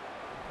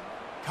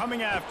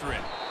 Coming after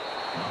it.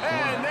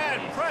 And that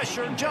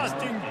pressure just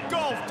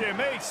engulfed him.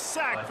 A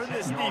sack for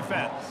this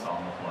defense.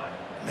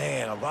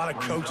 Man, a lot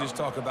of coaches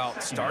talk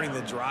about starting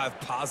the drive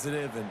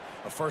positive and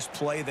a first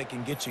play that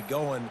can get you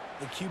going.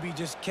 The QB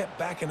just kept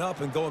backing up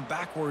and going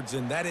backwards,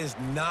 and that is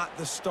not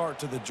the start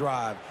to the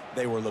drive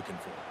they were looking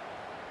for.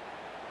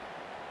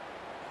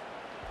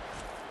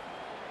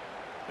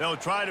 They'll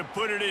try to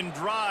put it in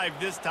drive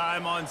this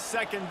time on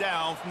 2nd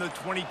down from the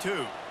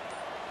 22.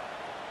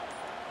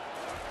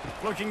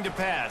 Looking to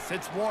pass,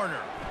 it's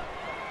Warner.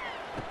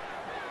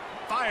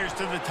 Fires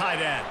to the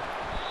tight end.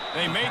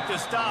 They make the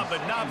stop,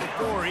 but not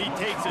before he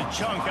takes a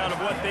chunk out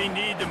of what they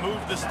need to move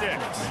the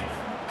sticks.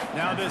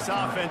 Now this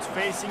offense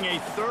facing a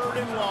 3rd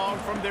and long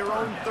from their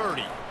own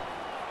 30.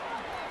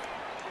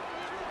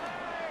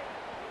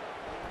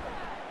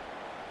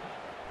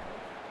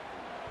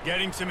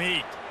 Getting some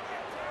heat.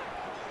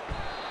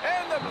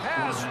 And the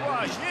pass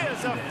rush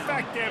is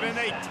effective, and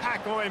they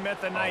tackle him at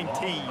the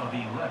 19.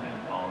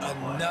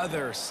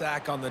 Another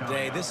sack on the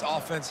day. This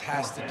offense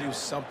has to do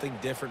something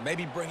different.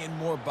 Maybe bring in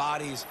more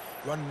bodies,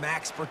 run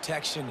max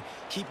protection,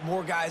 keep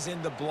more guys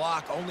in the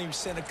block, only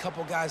send a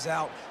couple guys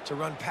out to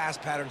run pass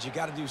patterns. You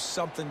got to do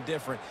something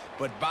different.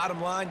 But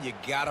bottom line, you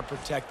got to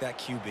protect that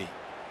QB.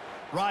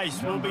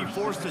 Rice will be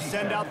forced to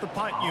send out the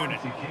punt unit.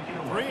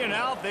 3 and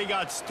out, they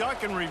got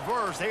stuck in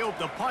reverse. They hope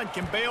the punt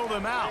can bail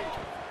them out.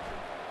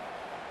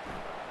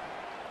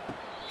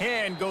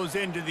 Hand goes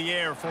into the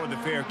air for the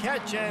fair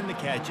catch, and the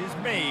catch is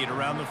made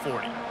around the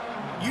 40.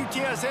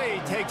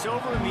 UTSA takes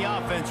over, and the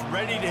offense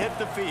ready to hit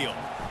the field.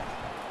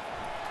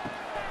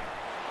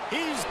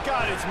 He's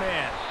got his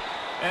man.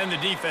 And the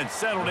defense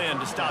settled in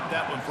to stop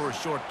that one for a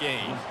short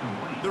gain.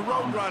 The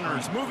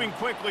Roadrunners moving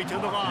quickly to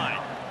the line.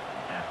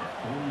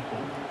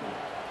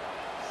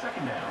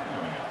 Second down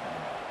coming up.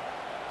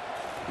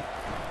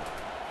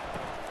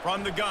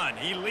 From the gun,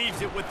 he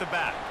leaves it with the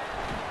back.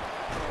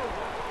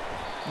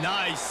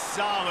 Nice,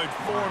 solid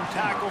form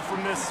tackle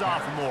from this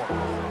sophomore.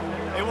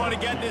 They want to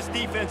get this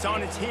defense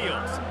on its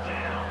heels.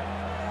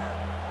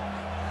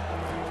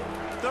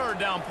 Third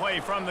down play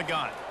from the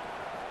gun.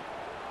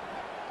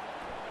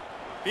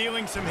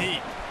 Feeling some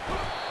heat.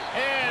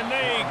 And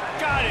they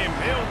got him.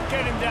 He'll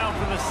get him down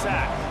for the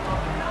sack.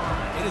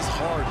 It is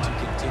hard to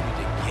continue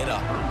to get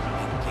up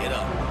and get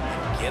up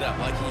and get up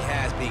like he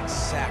has, being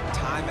sacked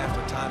time after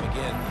time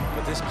again.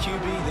 But this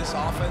QB, this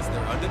offense,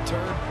 they're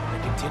undeterred. They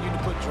continue to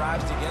put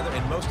drives together,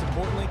 and most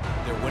importantly,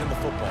 they're winning the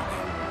football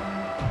game.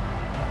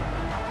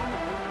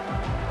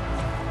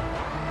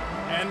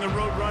 And the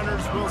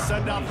Roadrunners will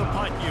send out the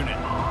punt unit.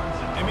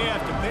 They may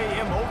have to pay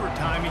him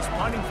overtime. He's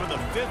punting for the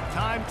 5th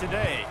time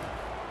today.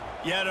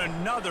 Yet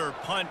another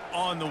punt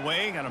on the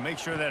way. Got to make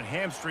sure that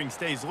hamstring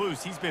stays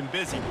loose. He's been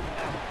busy.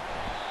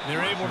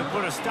 They're able to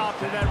put a stop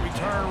to that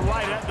return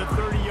right at the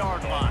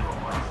 30-yard line.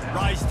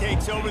 Rice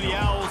takes over the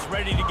Owls,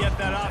 ready to get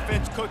that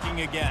offense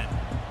cooking again.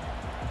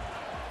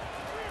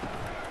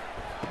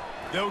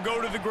 They'll go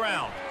to the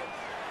ground.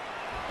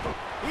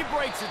 He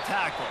breaks a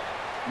tackle.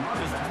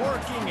 Just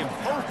working and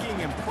poking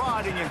and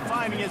prodding and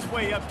finding his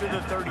way up to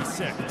the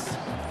 36.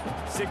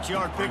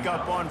 6-yard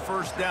pickup on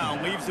first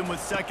down. Leaves him with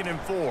 2nd and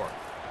 4.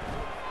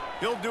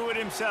 He'll do it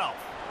himself.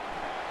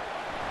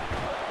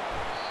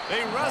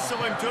 They wrestle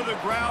him to the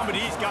ground, but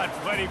he's got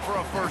plenty for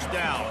a first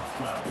down.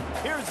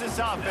 Here's this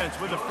offense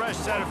with a fresh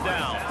set of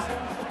downs.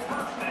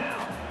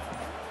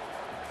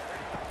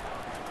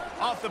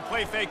 Off the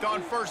play fake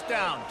on first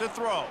down to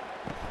throw.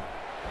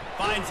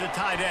 Finds the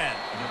tight end.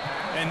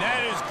 And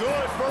that is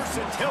good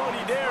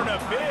versatility there, and a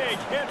big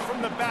hit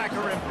from the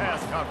backer in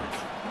pass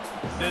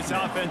coverage. This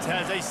offense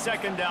has a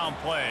 2nd down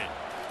play.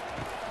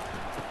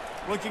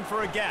 Looking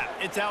for a gap.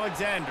 It's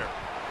Alexander.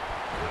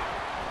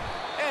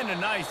 And a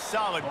nice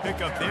solid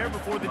pickup there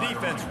before the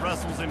defense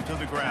wrestles him to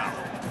the ground.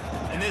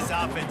 And this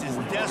offense is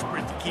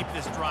desperate to keep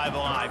this drive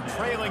alive,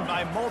 trailing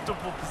by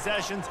multiple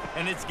possessions,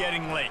 and it's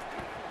getting late.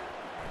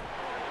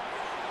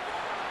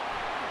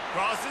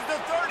 Crosses the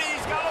 30,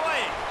 he's got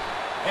away.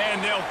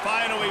 And they'll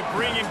finally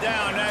bring him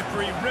down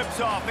after he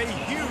rips off a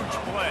huge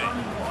play.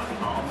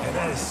 And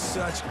that is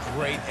such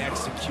great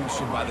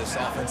execution by this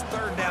offense.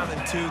 3rd down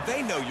and 2.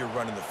 They know you're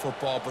running the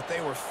football, but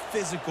they were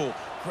physical.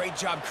 Great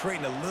job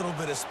creating a little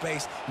bit of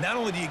space. Not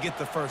only do you get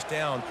the first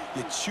down,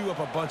 you chew up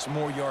a bunch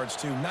more yards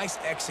too. Nice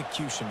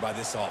execution by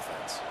this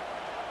offense.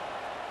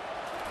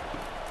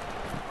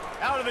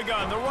 Out of the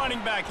gun, the running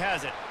back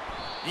has it.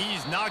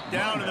 He's knocked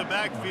down in the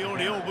backfield.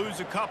 He'll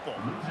lose a couple.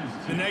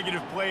 The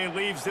negative play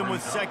leaves him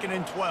with 2nd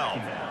and 12.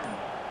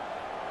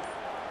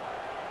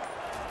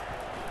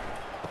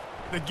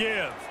 The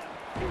give.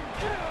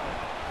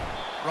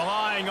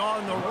 Relying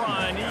on the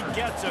run, he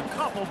gets a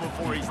couple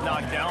before he's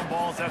knocked down.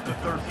 Ball's at the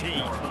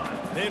 13.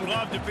 They'd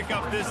love to pick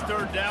up this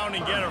 3rd down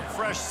and get a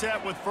fresh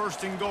set with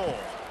 1st and goal.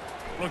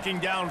 Looking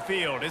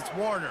downfield, it's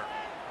Warner.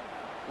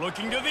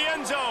 Looking to the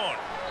end zone.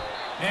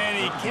 And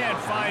he can't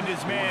find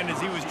his man as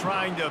he was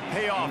trying to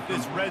pay off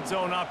this red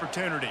zone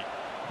opportunity.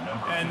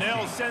 And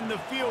they'll send the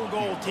field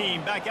goal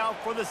team back out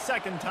for the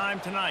 2nd time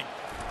tonight.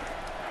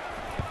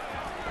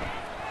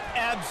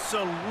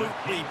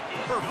 Absolutely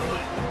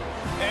perfect.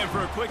 And for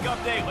a quick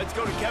update, let's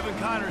go to Kevin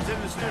Connors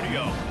in the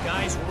studio.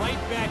 Guys, right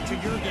back to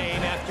your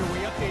game after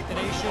we update the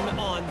nation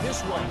on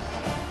this one.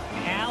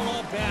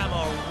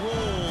 Alabama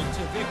rolled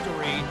to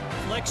victory,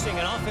 flexing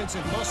an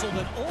offensive muscle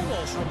that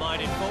almost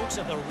reminded folks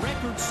of the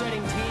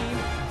record-setting team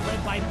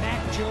led by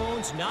Mac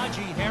Jones,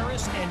 Najee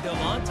Harris, and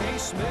Devontae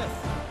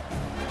Smith.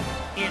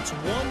 It's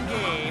one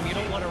game. You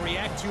don't want to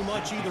react too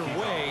much either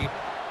way,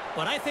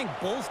 but I think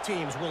both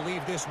teams will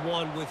leave this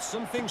one with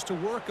some things to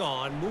work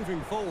on moving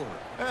forward.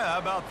 Yeah, how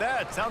about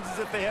that? Sounds as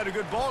if they had a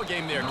good ball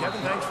game there,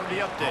 Kevin. Thanks for the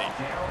update.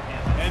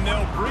 And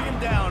they'll bring him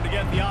down to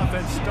get the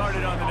offense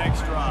started on the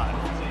next drive.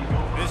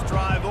 This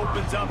drive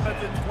opens up at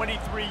the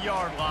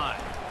 23-yard line.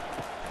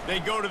 They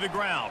go to the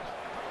ground.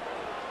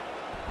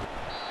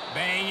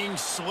 Banging,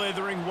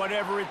 slithering,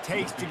 whatever it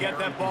takes to get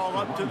that ball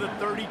up to the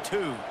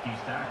 32.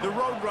 The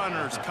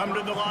Roadrunners come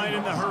to the line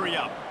in the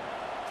hurry-up.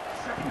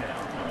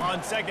 On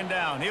 2nd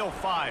down, he'll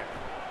fire.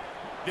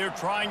 They're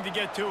trying to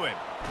get to him.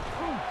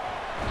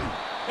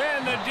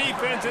 And the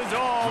defense is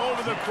all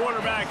over the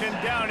quarterback, and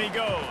down he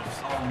goes.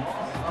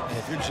 And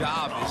if your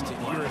job is to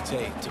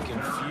irritate, to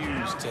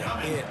confuse, to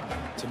hit,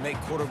 to make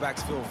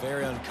quarterbacks feel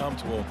very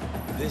uncomfortable,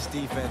 this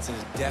defense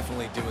is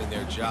definitely doing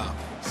their job.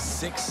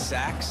 6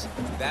 sacks,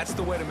 that's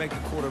the way to make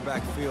the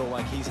quarterback feel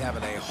like he's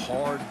having a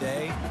hard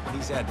day.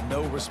 He's had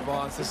no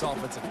response. This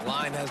offensive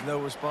line has no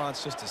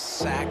response, just a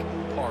sack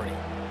party.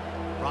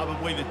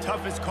 Probably the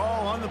toughest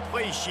call on the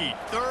play sheet.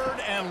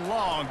 3rd and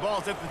long.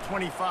 Ball's at the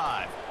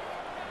 25.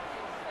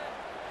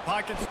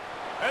 Pockets.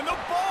 And the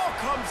ball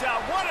comes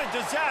out. What a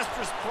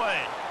disastrous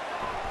play.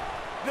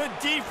 The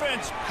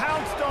defense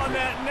pounced on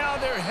that. Now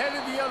they're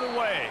headed the other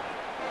way.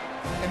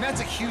 And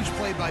that's a huge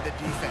play by the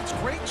defense.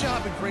 Great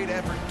job and great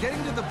effort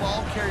getting to the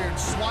ball carrier and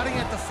swatting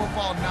at the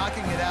football,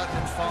 knocking it out, and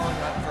then following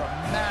up for a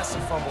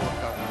massive fumble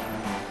recovery.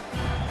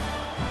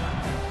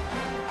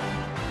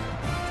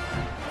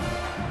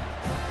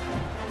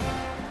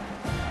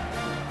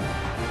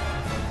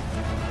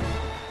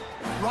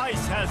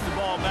 Rice has the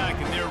ball back,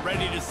 and they're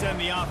ready to send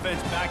the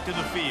offense back to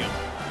the field.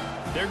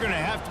 They're going to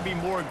have to be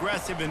more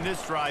aggressive in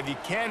this drive. You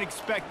can't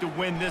expect to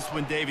win this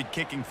one, David,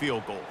 kicking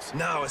field goals.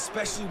 No,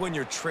 especially when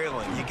you're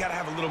trailing. You got to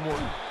have a little more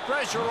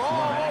pressure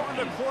all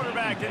over the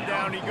quarterback, and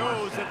down he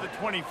goes at the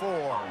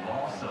 24.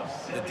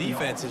 The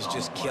defense is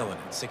just killing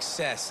it.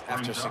 Success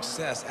after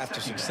success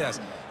after success.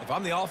 If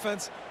I'm the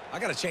offense, I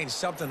got to change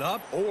something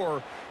up,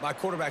 or my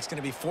quarterback's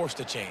going to be forced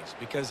to change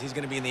because he's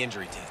going to be in the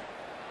injury team.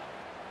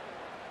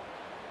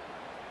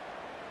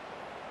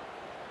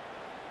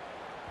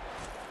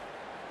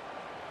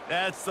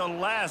 That's the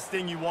last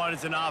thing you want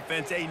as an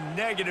offense, a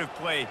negative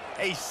play,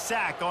 a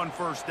sack on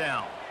first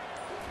down.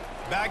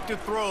 Back to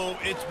throw,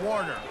 it's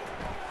Warner.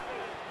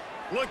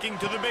 Looking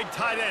to the big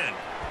tight end.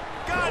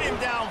 Got him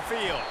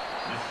downfield.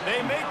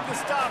 They make the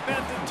stop at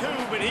the 2,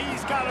 but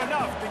he's got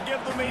enough to give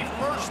them a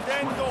first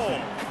and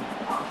goal.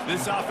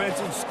 This offense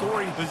in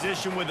scoring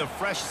position with a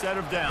fresh set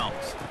of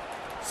downs.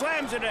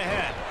 Slams it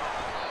ahead.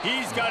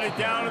 He's got it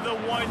down to the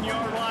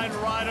 1-yard line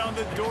right on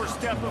the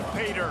doorstep of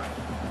Pater.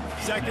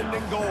 Second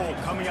and goal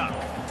coming up.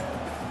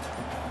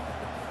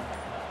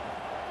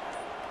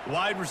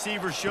 Wide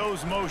receiver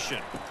shows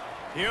motion.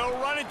 He'll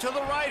run it to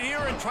the right here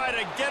and try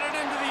to get it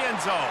into the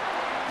end zone.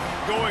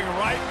 Going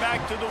right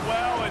back to the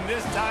well, and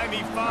this time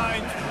he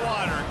finds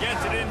water.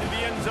 Gets it into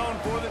the end zone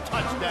for the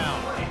touchdown.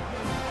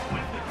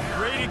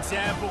 Great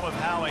example of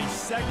how a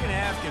second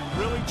half can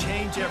really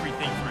change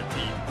everything for a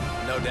team.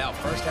 No doubt.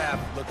 First half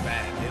looked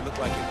bad. It looked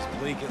like it was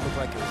bleak. It looked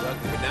like it was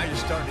ugly. But now you're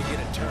starting to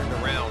get it turned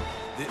around.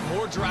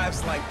 More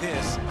drives like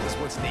this is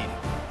what's needed.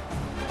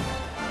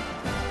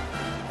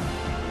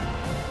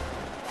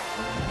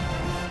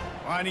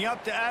 Lining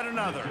up to add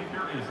another.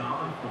 Is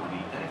on for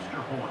the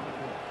extra point.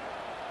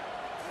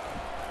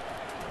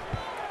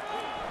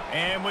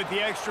 And with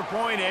the extra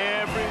point,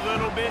 every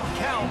little bit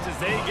counts as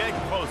they get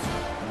closer.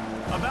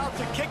 About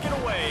to kick it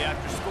away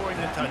after scoring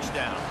the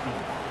touchdown.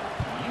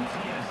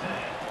 UTSA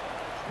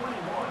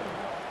 21,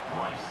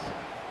 Rice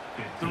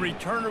 15. The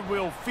returner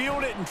will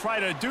field it and try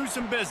to do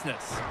some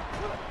business.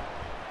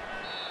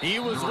 He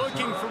was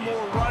looking for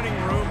more running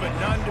room, but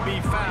none to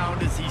be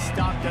found as he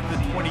stopped at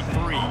the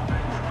 23.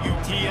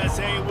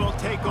 UTSA will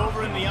take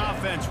over in the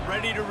offense,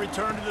 ready to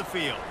return to the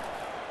field.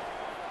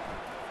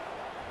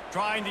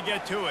 Trying to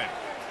get to it.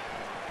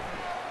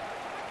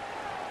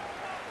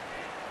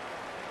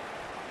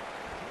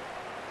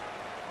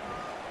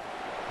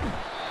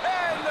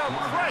 And the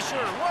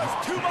pressure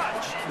was too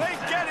much. They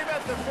get him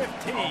at the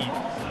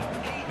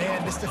 15.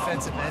 Man, this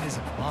defensive end is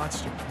a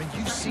monster. I mean,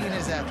 you've seen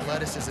his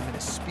athleticism and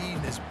his speed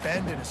and his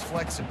bend and his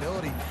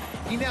flexibility.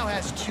 He now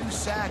has 2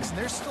 sacks, and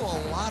there's still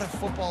a lot of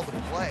football to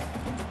play.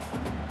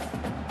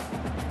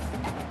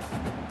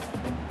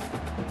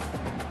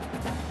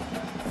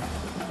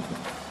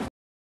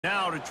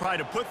 Now to try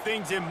to put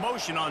things in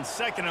motion on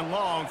second and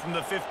long from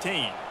the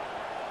 15.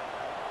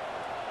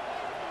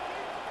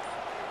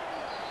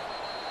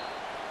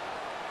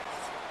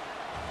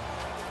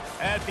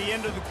 At the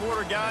end of the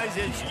quarter, guys,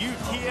 it's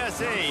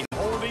UTSA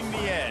holding the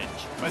edge.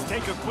 Let's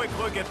take a quick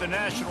look at the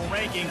national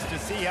rankings to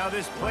see how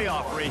this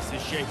playoff race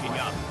is shaping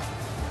up.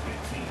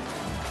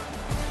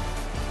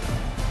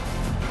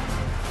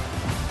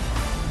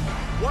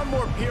 One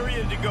more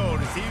period to go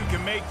to see who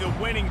can make the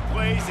winning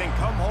plays and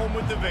come home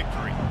with the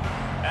victory.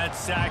 That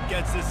sack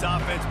gets this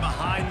offense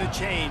behind the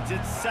chains.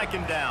 It's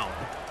second down.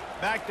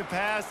 Back to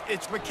pass,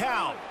 it's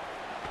McCown.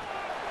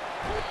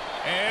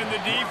 And the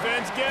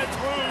defense gets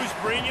loose,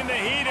 bringing the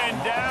heat,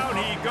 and down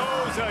he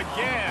goes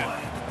again.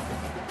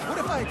 What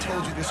if I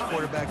told you this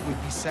quarterback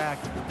would be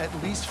sacked at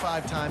least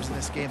 5 times in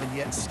this game and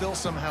yet still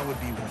somehow would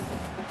be winning?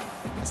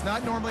 It's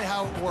not normally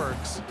how it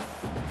works.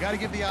 You got to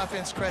give the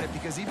offense credit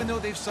because even though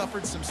they've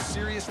suffered some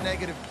serious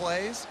negative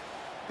plays,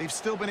 they've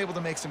still been able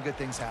to make some good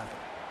things happen.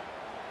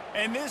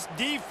 And this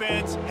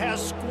defense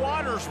has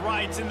squatters'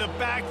 rights in the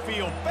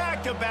backfield.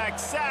 Back-to-back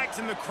sacks,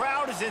 and the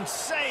crowd is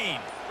insane.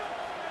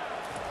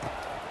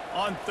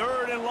 On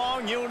third and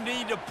long, he'll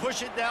need to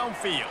push it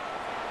downfield.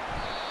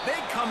 They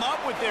come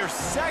up with their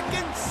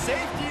second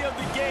safety of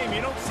the game.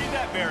 You don't see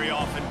that very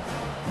often.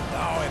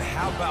 Oh, and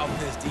how about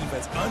this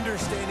defense?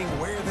 Understanding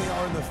where they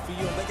are in the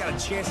field. They got a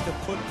chance to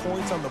put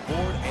points on the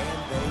board, and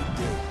they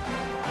do.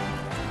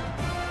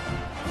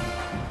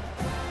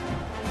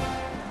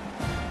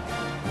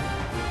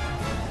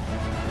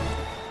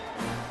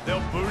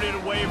 They'll boot it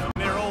away from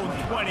their own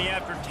 20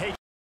 after taking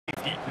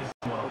safety.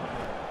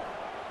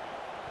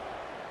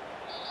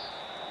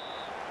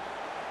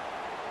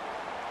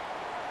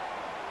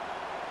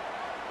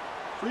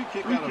 Free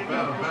kick out of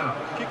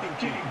bounds. Kicking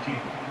team.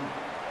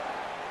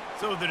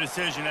 So the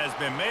decision has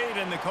been made,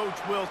 and the coach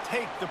will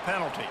take the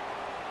penalty.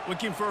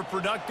 Looking for a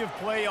productive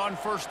play on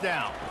first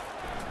down.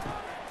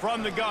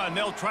 From the gun,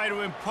 they'll try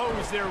to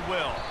impose their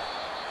will.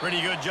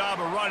 Pretty good job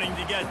of running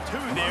to get 2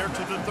 there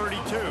to the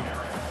 32.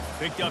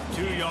 Picked up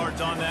 2 yards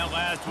on that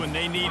last one.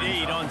 They need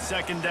 8 on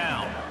 2nd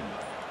down.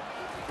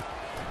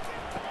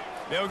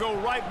 They'll go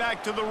right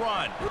back to the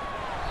run.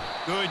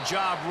 Good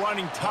job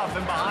running tough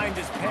and behind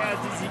his pads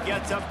as he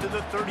gets up to the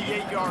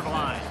 38-yard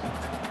line.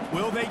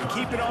 Will they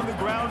keep it on the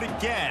ground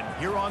again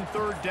here on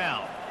 3rd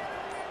down?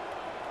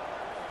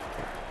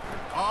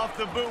 Off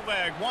the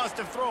bootleg, wants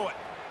to throw it.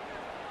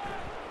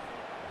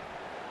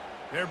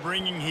 They're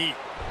bringing heat.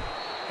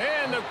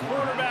 And the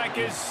quarterback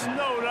is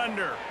snowed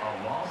under.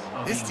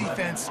 This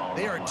defense,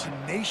 they are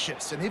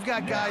tenacious, and they've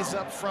got guys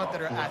up front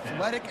that are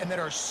athletic and that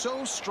are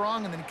so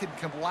strong and then can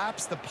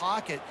collapse the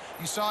pocket.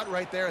 You saw it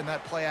right there in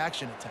that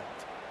play-action attempt.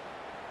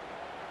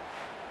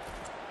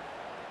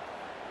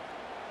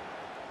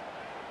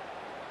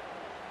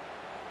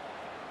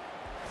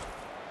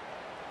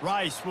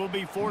 Rice will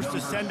be forced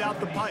to send out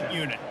the punt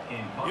unit.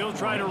 He'll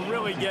try to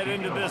really get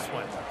into this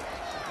one.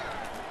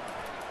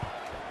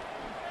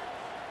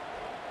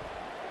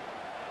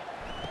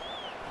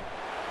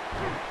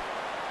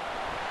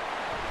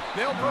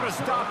 They'll put a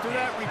stop to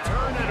that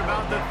return at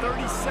about the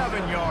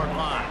 37-yard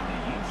line.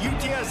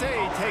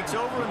 UTSA takes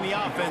over in the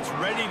offense,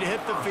 ready to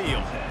hit the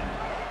field.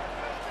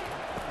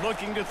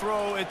 Looking to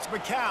throw, it's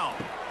McCown.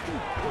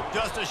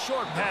 Just a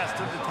short pass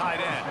to the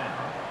tight end.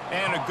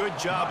 And a good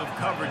job of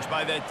coverage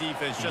by that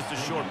defense, just a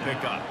short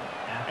pickup.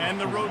 And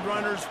the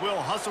Roadrunners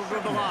will hustle to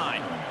the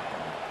line.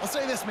 I'll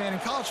say this, man, in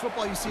college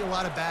football you see a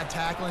lot of bad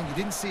tackling. You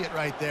didn't see it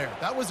right there.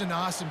 That was an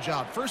awesome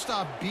job. First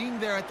off, being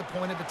there at the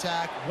point of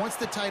attack. Once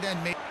the tight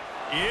end made...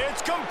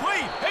 It's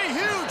complete. A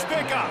huge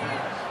pickup.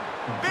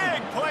 Big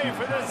play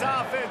for this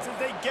offense as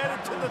they get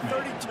it to the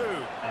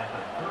 32.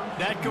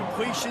 That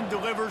completion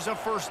delivers a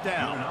 1st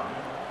down.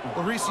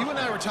 Well, Reese, you and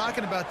I were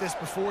talking about this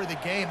before the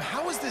game.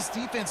 How is this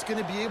defense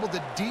going to be able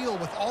to deal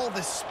with all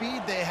the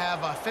speed they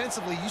have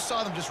offensively? You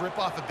saw them just rip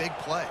off a big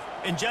play.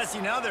 And, Jesse,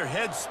 now their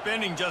head's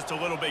spinning just a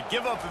little bit.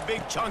 Give up a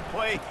big chunk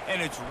play,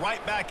 and it's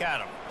right back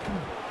at him.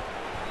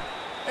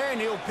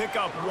 And he'll pick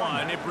up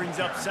 1. It brings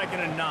up 2nd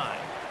and 9.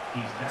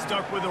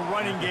 Stuck with a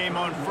running game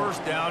on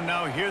 1st down.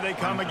 Now here they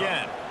come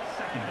again.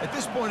 At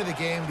this point of the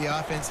game, the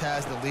offense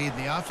has the lead,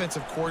 and the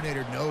offensive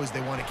coordinator knows they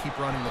want to keep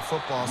running the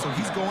football. So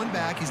he's going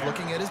back, he's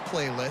looking at his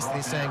playlist, and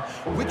he's saying,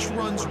 which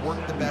runs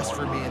work the best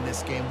for me in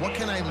this game? What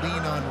can I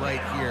lean on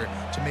right here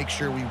to make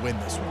sure we win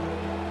this one?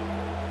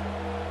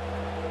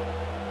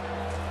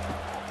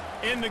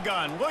 In the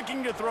gun,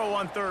 looking to throw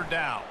on 3rd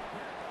down.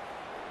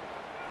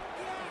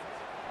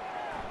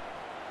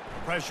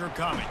 Pressure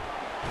coming.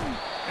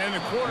 And the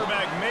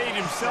quarterback made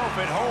himself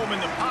at home in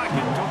the pocket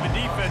until the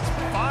defense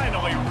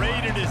finally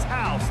raided his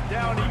house.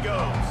 Down he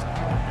goes.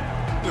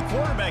 The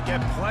quarterback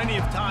had plenty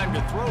of time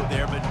to throw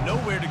there, but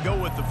nowhere to go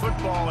with the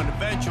football, and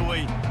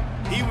eventually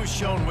he was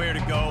shown where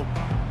to go,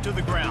 to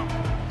the ground.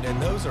 And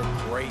those are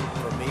great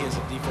for me as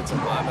a defensive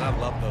lineman. I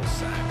love those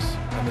sacks.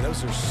 I mean,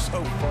 those are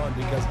so fun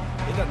because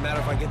it doesn't matter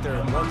if I get there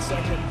in 1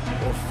 second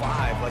or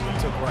 5 like it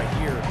took right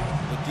here.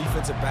 The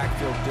defensive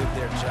backfield did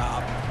their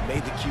job,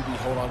 made the QB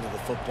hold on to the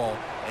football,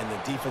 and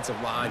the defensive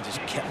line just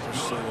kept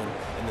pursuing,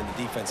 and then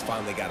the defense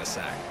finally got a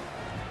sack.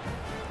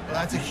 Well,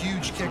 that's a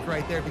huge kick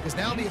right there because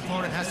now the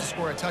opponent has to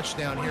score a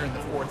touchdown here in the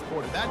 4th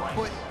quarter. That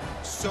put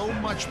so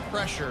much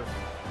pressure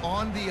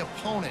on the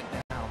opponent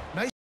now.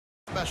 Nice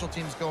special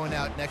teams going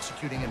out and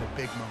executing in a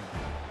big moment.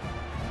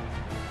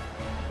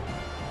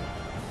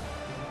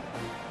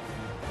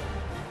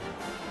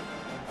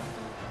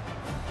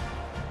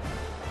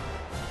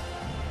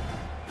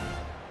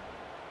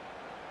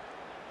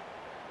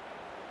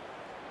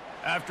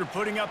 After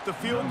putting up the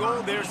field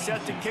goal, they're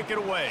set to kick it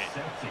away.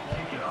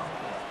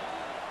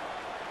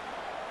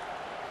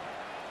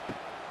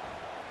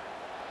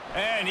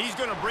 And he's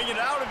going to bring it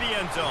out of the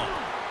end zone.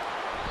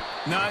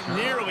 Not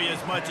nearly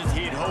as much as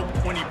he had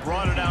hoped when he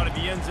brought it out of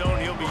the end zone.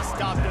 He'll be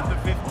stopped at the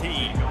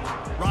 15.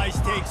 Rice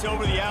takes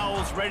over the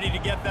Owls, ready to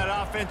get that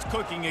offense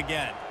cooking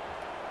again.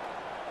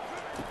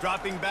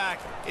 Dropping back,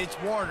 it's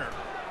Warner.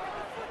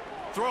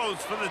 Throws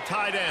for the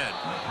tight end.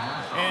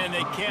 And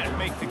they can't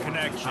make the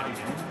connection.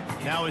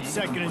 Now it's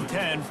 2nd and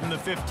 10 from the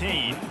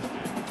 15.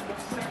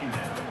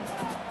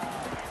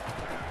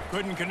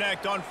 Couldn't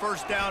connect on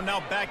 1st down,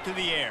 now back to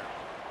the air.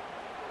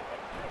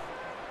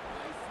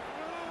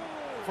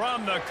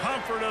 From the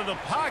comfort of the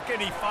pocket,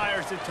 he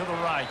fires it to the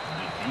right.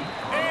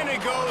 And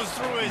it goes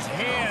through his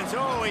hands.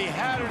 Oh, he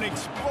had an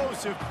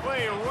explosive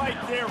play right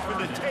there for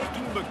the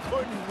taking, but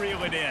couldn't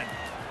reel it in.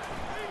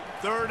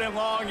 3rd and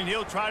long, and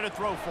he'll try to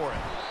throw for it.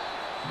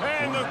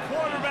 And the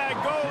quarterback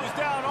goes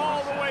down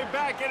all the way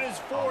back at his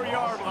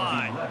 4-yard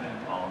line.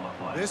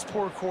 This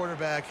poor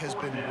quarterback has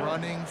been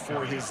running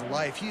for his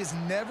life. He has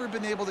never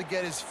been able to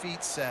get his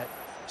feet set,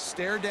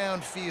 stare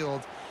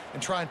downfield,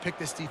 and try and pick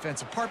this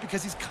defense apart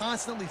because he's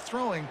constantly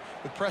throwing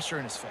with pressure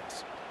in his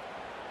face.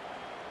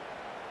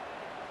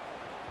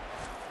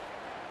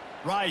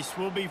 Rice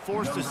will be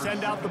forced to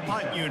send out the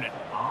punt unit.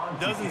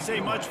 Doesn't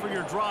say much for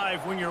your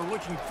drive when you're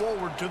looking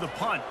forward to the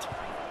punt.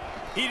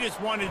 He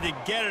just wanted to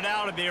get it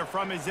out of there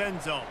from his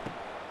end zone.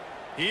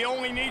 He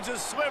only needs a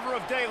sliver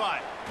of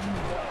daylight.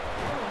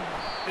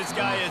 This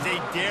guy is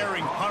a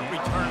daring punt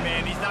return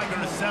man. He's not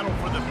going to settle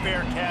for the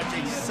fair catch.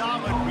 A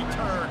solid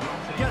return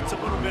gets a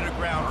little bit of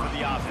ground for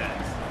the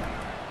offense.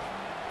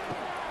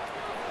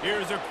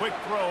 Here's a quick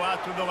throw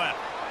out to the left.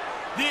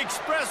 The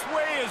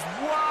expressway is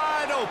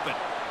wide open.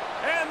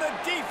 And the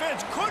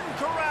defense couldn't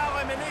corral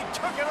him, and he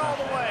took it all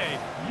the way.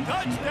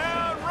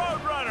 Touchdown,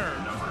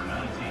 Roadrunners!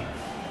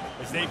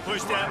 As they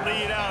push that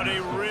lead out,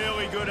 a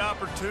really good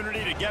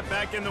opportunity to get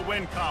back in the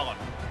win column.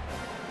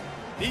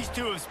 These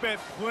two have spent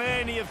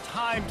plenty of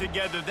time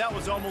together. That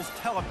was almost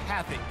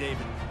telepathic,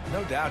 David.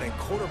 No doubt, and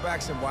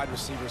quarterbacks and wide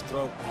receivers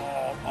throw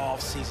all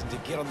off-season to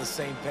get on the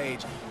same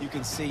page. You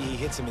can see he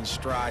hits him in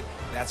stride.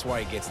 That's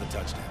why he gets the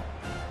touchdown.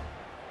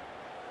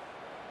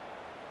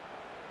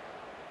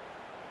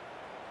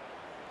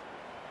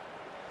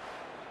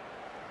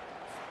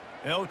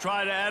 They'll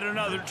try to add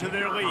another to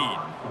their lead.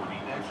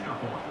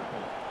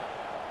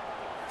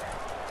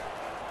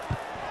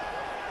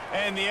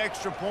 And the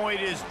extra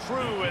point is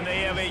true, and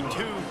they have a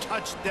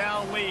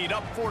 2-touchdown lead,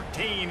 up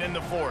 14 in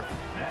the fourth.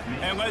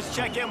 And let's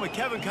check in with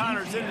Kevin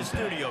Connors in the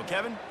studio.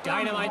 Kevin?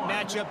 Dynamite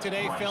matchup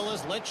today,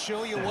 fellas. Let's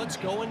show you what's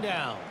going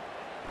down.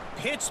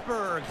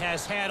 Pittsburgh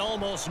has had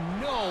almost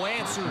no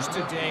answers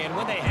today, and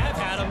when they have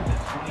had them,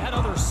 that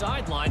other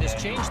sideline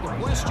has changed the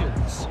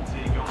questions.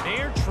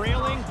 They're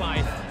trailing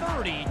by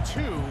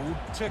 32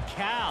 to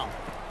Cal.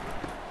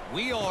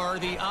 We are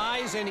the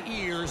eyes and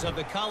ears of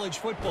the college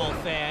football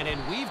fan,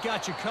 and we've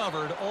got you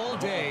covered all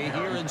day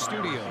here in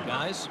studio,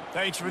 guys.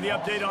 Thanks for the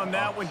update on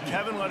that one,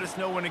 Kevin. Let us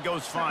know when it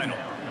goes final.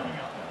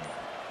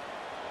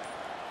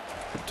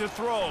 To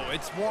throw,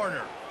 it's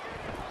Warner.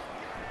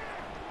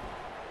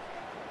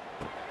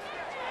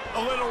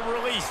 A little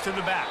release to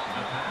the back.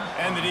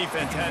 And the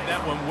defense had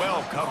that one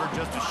well covered,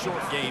 just a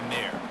short game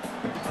there.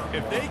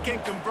 If they can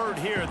convert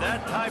here,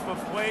 that type of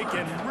play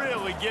can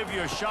really give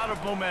you a shot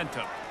of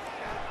momentum.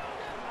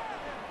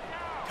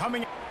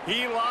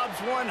 He lobs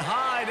one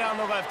high down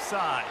the left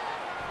side.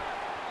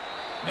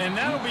 And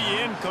that'll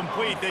be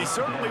incomplete. They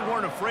certainly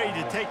weren't afraid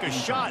to take a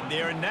shot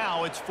there, and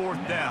now it's fourth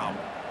down.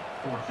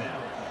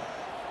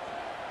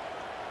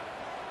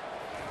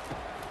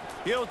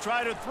 He'll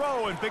try to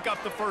throw and pick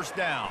up the first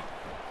down.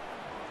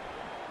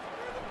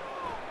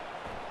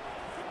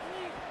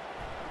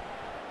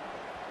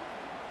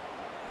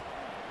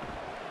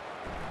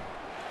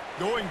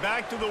 Going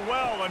back to the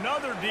well,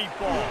 another deep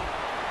ball.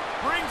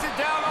 Brings it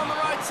down on the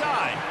right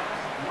side.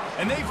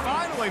 And they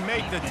finally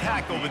make the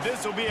tackle, but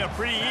this will be a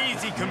pretty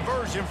easy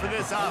conversion for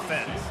this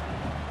offense.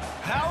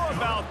 How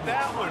about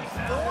that one?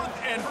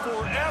 Fourth and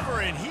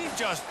forever, and he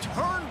just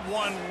turned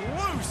one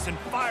loose and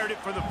fired it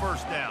for the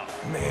first down.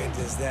 Man,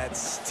 does that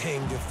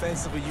sting.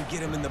 Defensively, you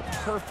get him in the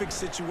perfect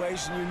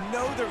situation. You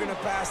know they're going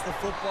to pass the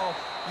football.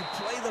 You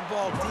play the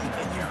ball deep,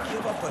 and you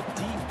give up a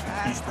deep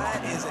pass.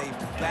 That is a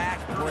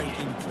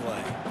back-breaking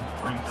play.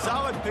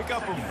 Solid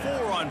pickup of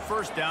 4 on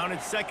first down.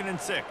 It's 2nd and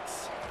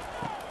 6.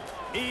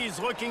 He's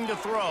looking to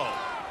throw.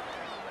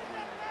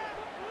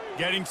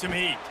 Getting some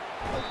heat.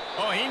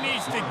 Oh, he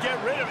needs to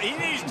get rid of it. He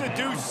needs to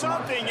do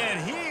something, and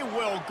he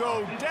will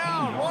go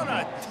down. What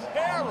a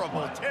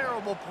terrible,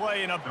 terrible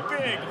play and a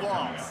big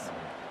loss.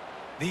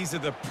 These are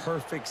the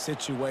perfect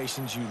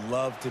situations you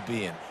love to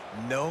be in.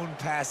 Known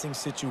passing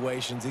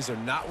situations. These are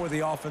not where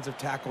the offensive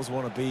tackles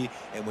want to be.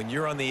 And when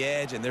you're on the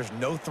edge and there's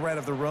no threat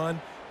of the run,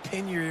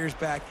 pin your ears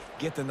back,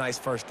 get the nice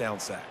first down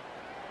sack.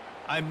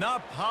 I'm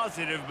not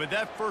positive, but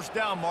that first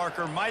down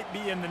marker might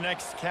be in the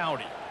next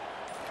county.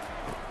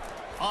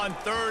 On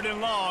 3rd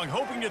and long,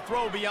 hoping to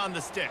throw beyond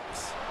the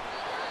sticks.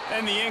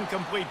 And the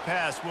incomplete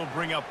pass will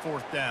bring up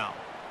 4th down.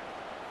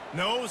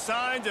 No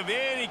signs of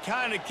any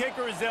kind of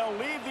kickers. They'll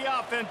leave the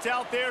offense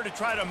out there to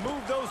try to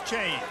move those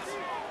chains.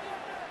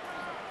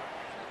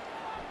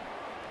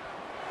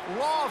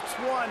 Lofts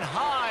one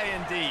high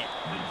and deep.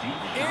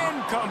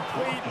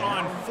 Incomplete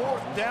on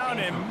 4th down,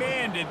 and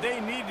man, did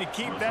they need to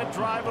keep that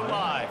drive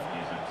alive.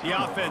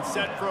 The offense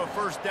set for a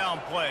first down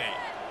play.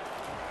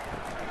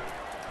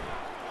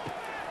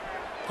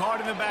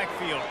 Caught in the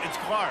backfield, it's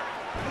Clark.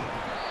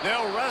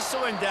 They'll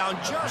wrestle him down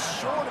just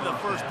short of the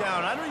first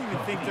down. I don't even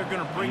think they're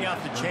going to bring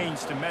out the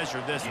chains to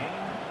measure this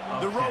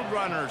one. The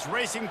Roadrunners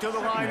racing to the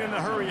line in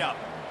a hurry-up.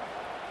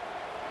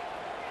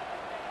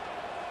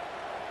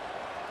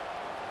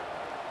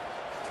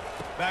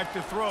 Back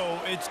to throw,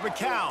 it's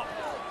McCown.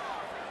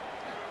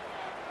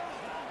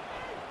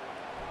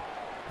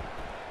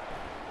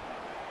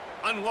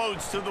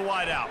 Unloads to the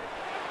wideout.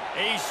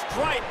 A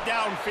strike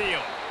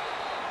downfield.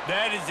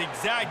 That is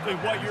exactly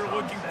what you're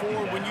looking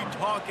for when you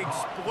talk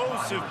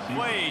explosive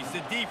plays.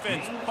 The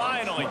defense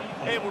finally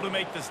able to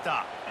make the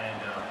stop.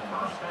 And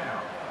first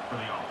down for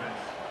the offense.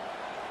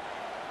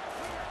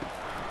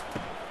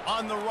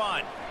 On the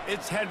run,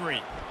 it's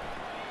Henry.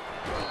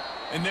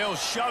 And they'll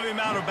shove him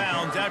out of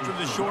bounds after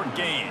the short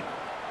gain.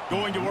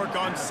 Going to work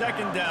on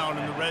 2nd down,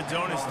 and the red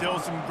zone is still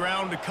some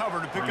ground to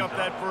cover to pick up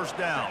that first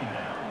down.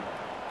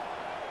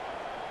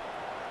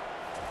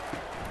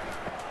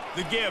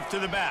 The give to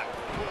the back.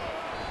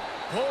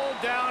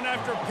 Pulled down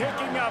after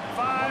picking up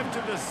 5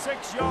 to the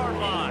 6-yard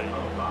line.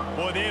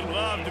 Boy, they'd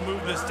love to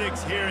move the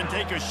sticks here and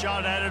take a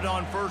shot at it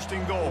on 1st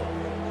and goal.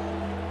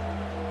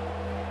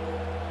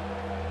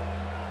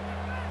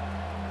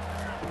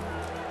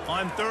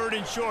 On 3rd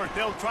and short,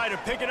 they'll try to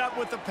pick it up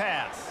with the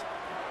pass.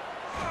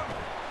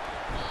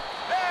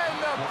 And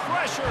the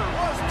pressure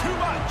was too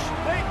much.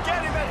 They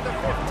get him at the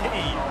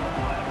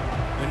 15.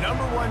 The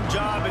 #1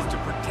 job is to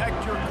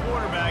protect your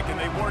quarterback, and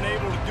they weren't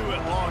able to do it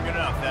long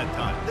enough that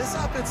time. This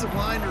offensive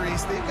line,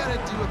 Reese, they've got to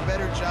do a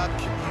better job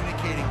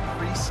communicating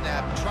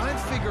pre-snap. Try and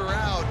figure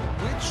out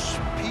which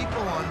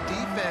people on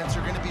defense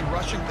are going to be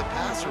rushing the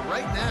passer.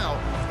 Right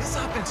now, this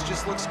offense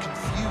just looks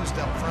confused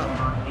up front.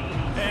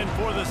 And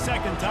for the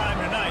 2nd time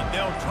tonight,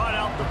 they'll trot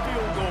out the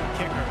field goal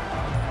kicker.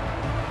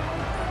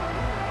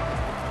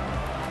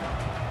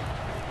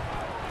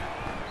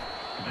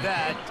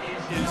 That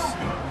is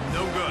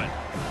no good.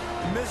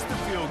 Missed the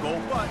field goal,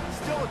 but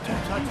still a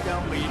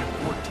 2-touchdown lead of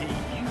 14.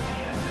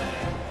 UTSA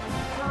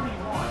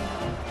 31,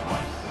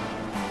 Rice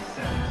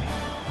 17.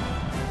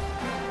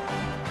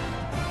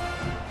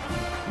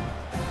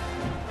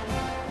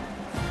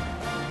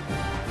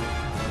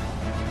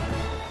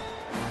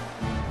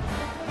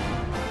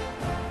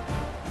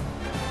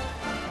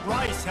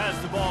 Rice has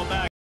the ball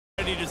back,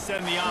 ready to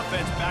send the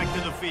offense back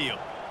to the field.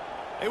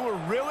 They were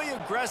really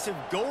aggressive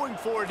going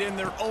for it in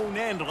their own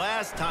end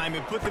last time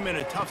and put them in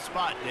a tough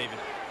spot, David.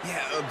 Yeah,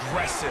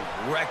 aggressive,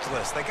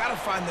 reckless. They got to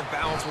find the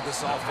balance with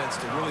this offense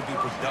to really be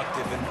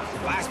productive. And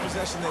last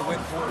possession they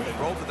went for it, they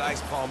rolled the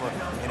dice, Palmer,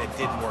 and it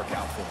didn't work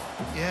out for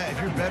them. Yeah, if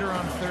you're better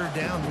on 3rd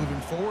down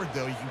moving forward,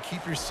 though, you can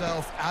keep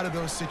yourself out of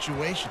those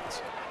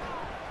situations.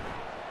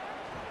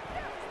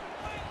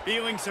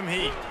 Feeling some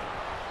heat.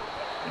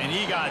 And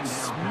he got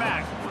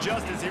smacked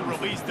just as he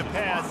released the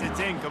pass. It's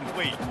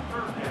incomplete.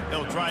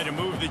 They'll try to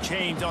move the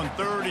chains on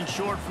 3rd and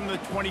short from the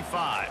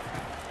 25.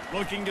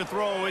 Looking to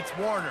throw, it's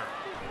Warner.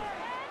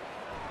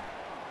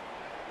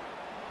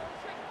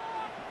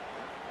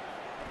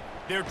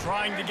 They're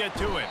trying to get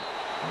to him.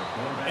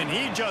 And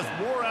he just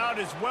wore out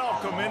his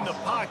welcome in the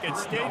pocket,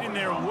 stayed in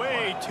there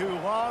way too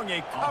long.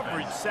 A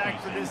coverage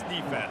sack for this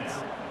defense.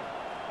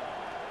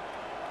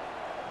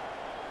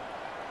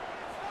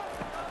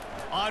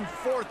 On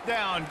 4th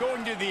down,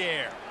 going to the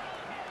air.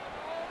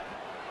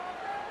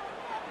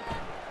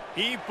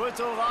 He puts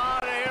a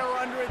lot of air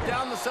under it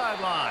down the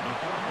sideline.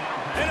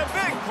 And a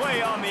big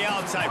play on the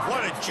outside.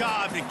 What a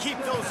job to keep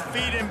those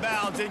feet in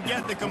bounds and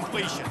get the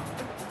completion.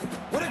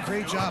 What a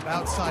great job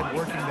outside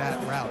working that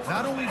route.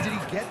 Not only did he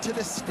get to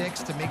the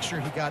sticks to make sure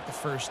he got the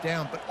 1st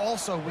down, but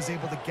also was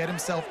able to get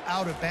himself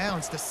out of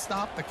bounds to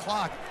stop the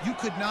clock. You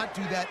could not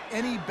do that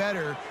any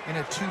better in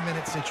a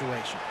 2-minute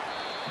situation.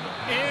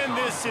 And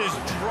this is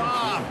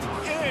dropped.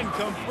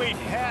 Incomplete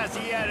pass.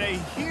 He had a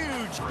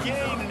huge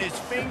gain in his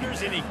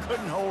fingers, and he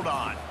couldn't hold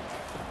on.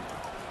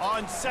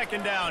 On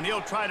 2nd down,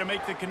 he'll try to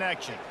make the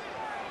connection.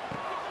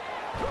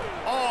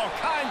 All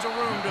kinds of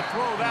room to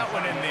throw that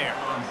one in there.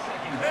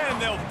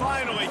 And they'll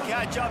finally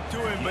catch up to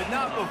him, but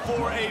not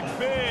before a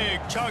big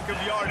chunk of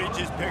yardage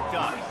is picked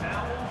up.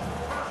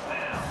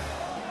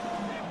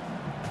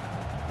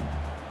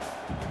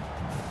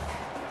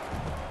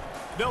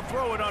 They'll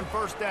throw it on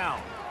 1st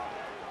down.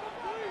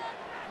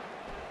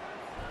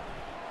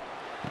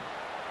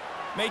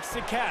 Makes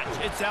the catch.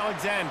 It's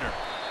Alexander.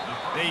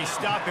 They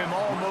stop him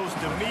almost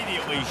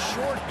immediately.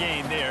 Short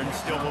gain there, and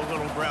still a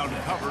little ground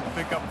covered to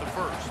pick up the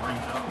 1st.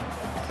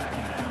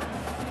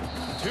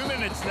 2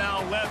 minutes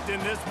now left in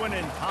this one,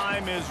 and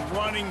time is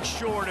running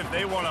short if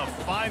they want to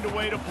find a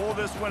way to pull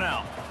this one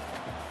out.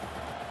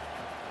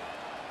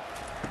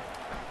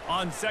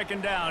 On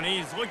 2nd down,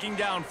 he's looking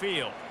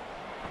downfield.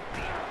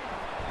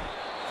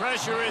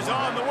 Pressure is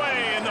on the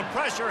way, and the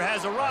pressure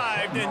has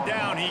arrived, and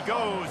down he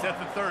goes at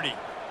the 30.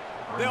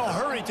 They'll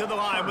hurry to the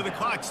line with the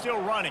clock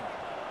still running.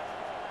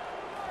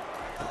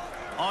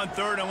 On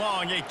 3rd and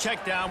long, a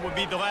check down would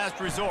be the last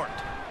resort.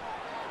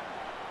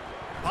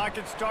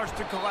 Pocket starts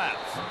to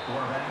collapse.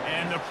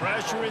 And the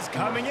pressure is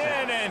coming in,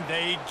 and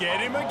they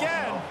get him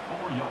again.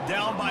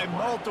 Down by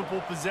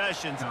multiple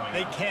possessions.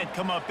 They can't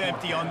come up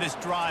empty on this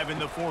drive in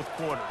the 4th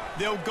quarter.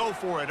 They'll go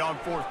for it on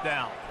 4th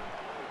down.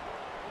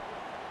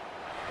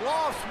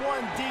 Lost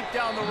one deep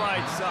down the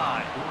right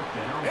side.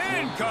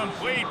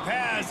 Incomplete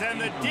pass, and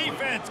the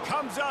defense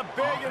comes up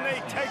big, and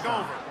they take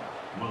over.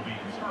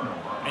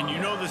 And you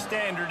know the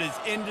standard is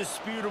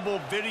indisputable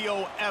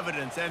video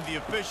evidence, and the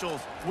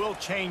officials will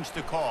change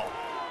the call.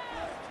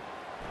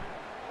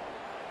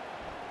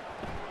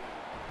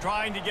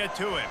 Trying to get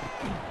to him.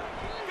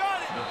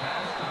 Got it!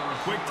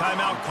 Quick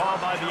timeout call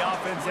by the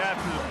offense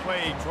after the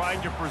play,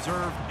 trying to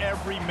preserve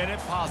every minute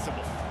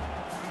possible.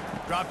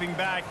 Dropping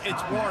back,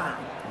 it's Warner.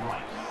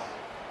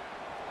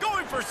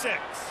 Going for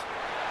 6.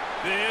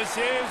 This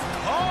is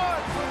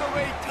caught for the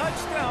late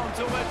touchdown,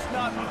 so let's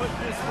not put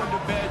this one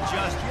to bed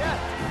just yet.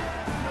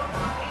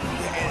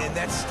 Yeah, and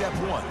that's step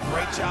one.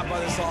 Great job by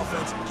this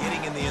offense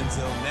getting in the end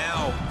zone.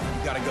 Now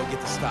you got to go get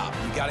the stop.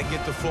 You got to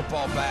get the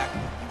football back.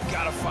 You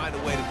got to find a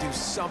way to do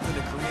something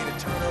to create a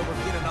turnover,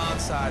 get an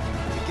onside,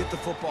 to get the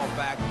football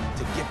back,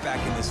 to get back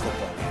in this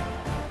football game.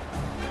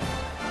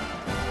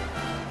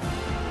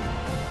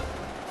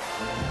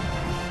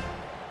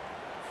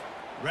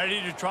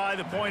 Ready to try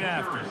the point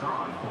after. Is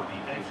on for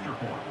the extra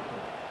point.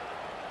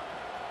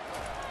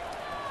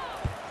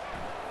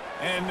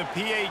 And the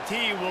PAT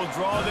will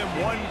draw them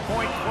 1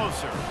 point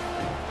closer.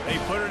 They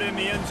put it in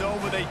the end zone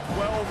with a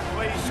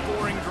 12-play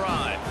scoring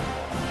drive.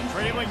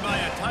 Trailing by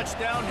a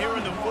touchdown here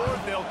in the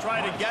fourth, they'll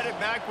try to get it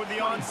back with the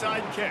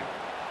onside kick.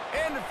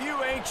 And a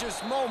few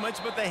anxious moments,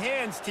 but the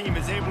hands team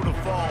is able to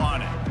fall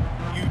on it.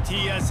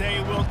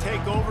 UTSA will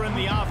take over in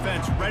the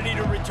offense, ready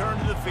to return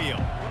to the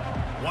field.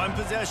 One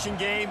possession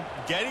game,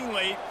 getting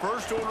late,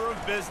 first order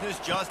of business,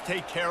 just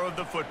take care of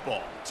the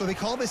football. So they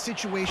call this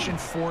situation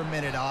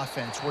 4-minute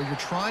offense, where you're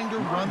trying to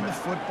run the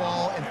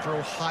football and throw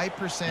high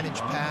percentage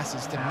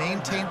passes to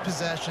maintain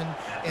possession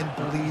and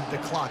bleed the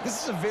clock.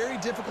 This is a very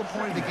difficult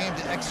point of the game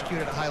to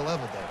execute at a high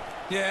level, Dave.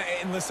 Yeah,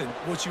 and listen,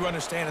 what you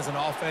understand as an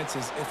offense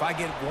is if I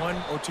get 1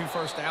 or 2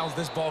 first downs,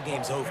 this ball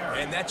game's over.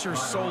 And that's your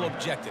sole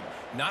objective.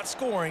 Not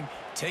scoring,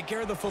 take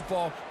care of the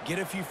football, get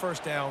a few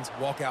first downs,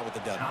 walk out with the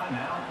W.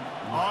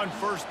 On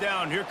first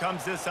down, here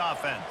comes this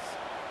offense.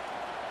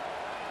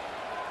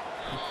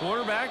 The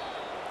quarterback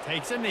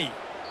takes a knee.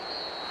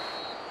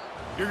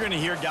 You're going to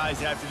hear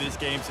guys after this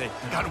game say,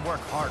 got to work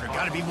harder,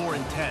 got to be more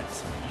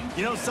intense.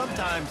 You know,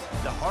 sometimes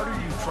the harder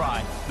you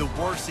try, the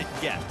worse it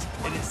gets.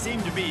 And it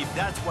seemed to be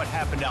that's what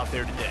happened out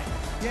there today.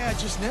 Yeah,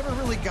 just never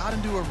really got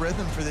into a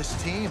rhythm for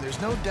this team.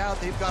 There's no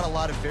doubt they've got a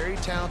lot of very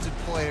talented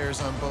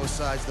players on both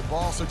sides of the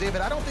ball. So,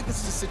 David, I don't think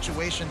this is a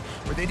situation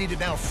where they need to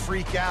now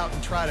freak out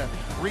and try to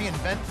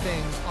reinvent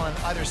things on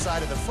either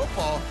side of the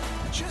football.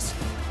 Just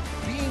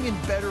being in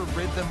better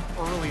rhythm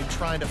early and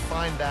trying to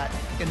find that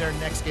in their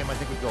next game, I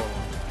think would go a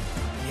long way.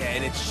 Yeah,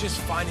 and it's just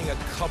finding a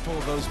couple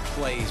of those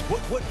plays.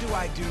 What do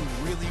I do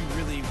really,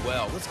 really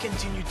well? Let's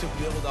continue to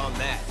build on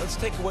that. Let's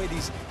take away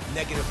these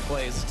negative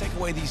plays. Let's take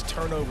away these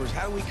turnovers.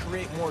 How do we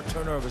create more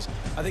turnovers?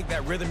 I think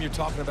that rhythm you're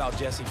talking about,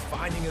 Jesse,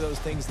 finding those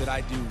things that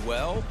I do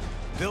well,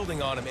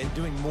 building on them, and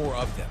doing more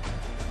of them.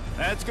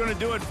 That's going to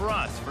do it for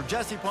us. For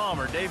Jesse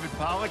Palmer, David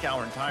Pollack,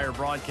 our entire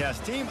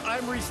broadcast team,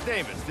 I'm Reese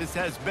Davis. This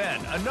has been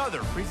another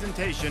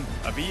presentation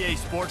of EA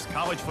Sports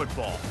College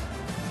Football.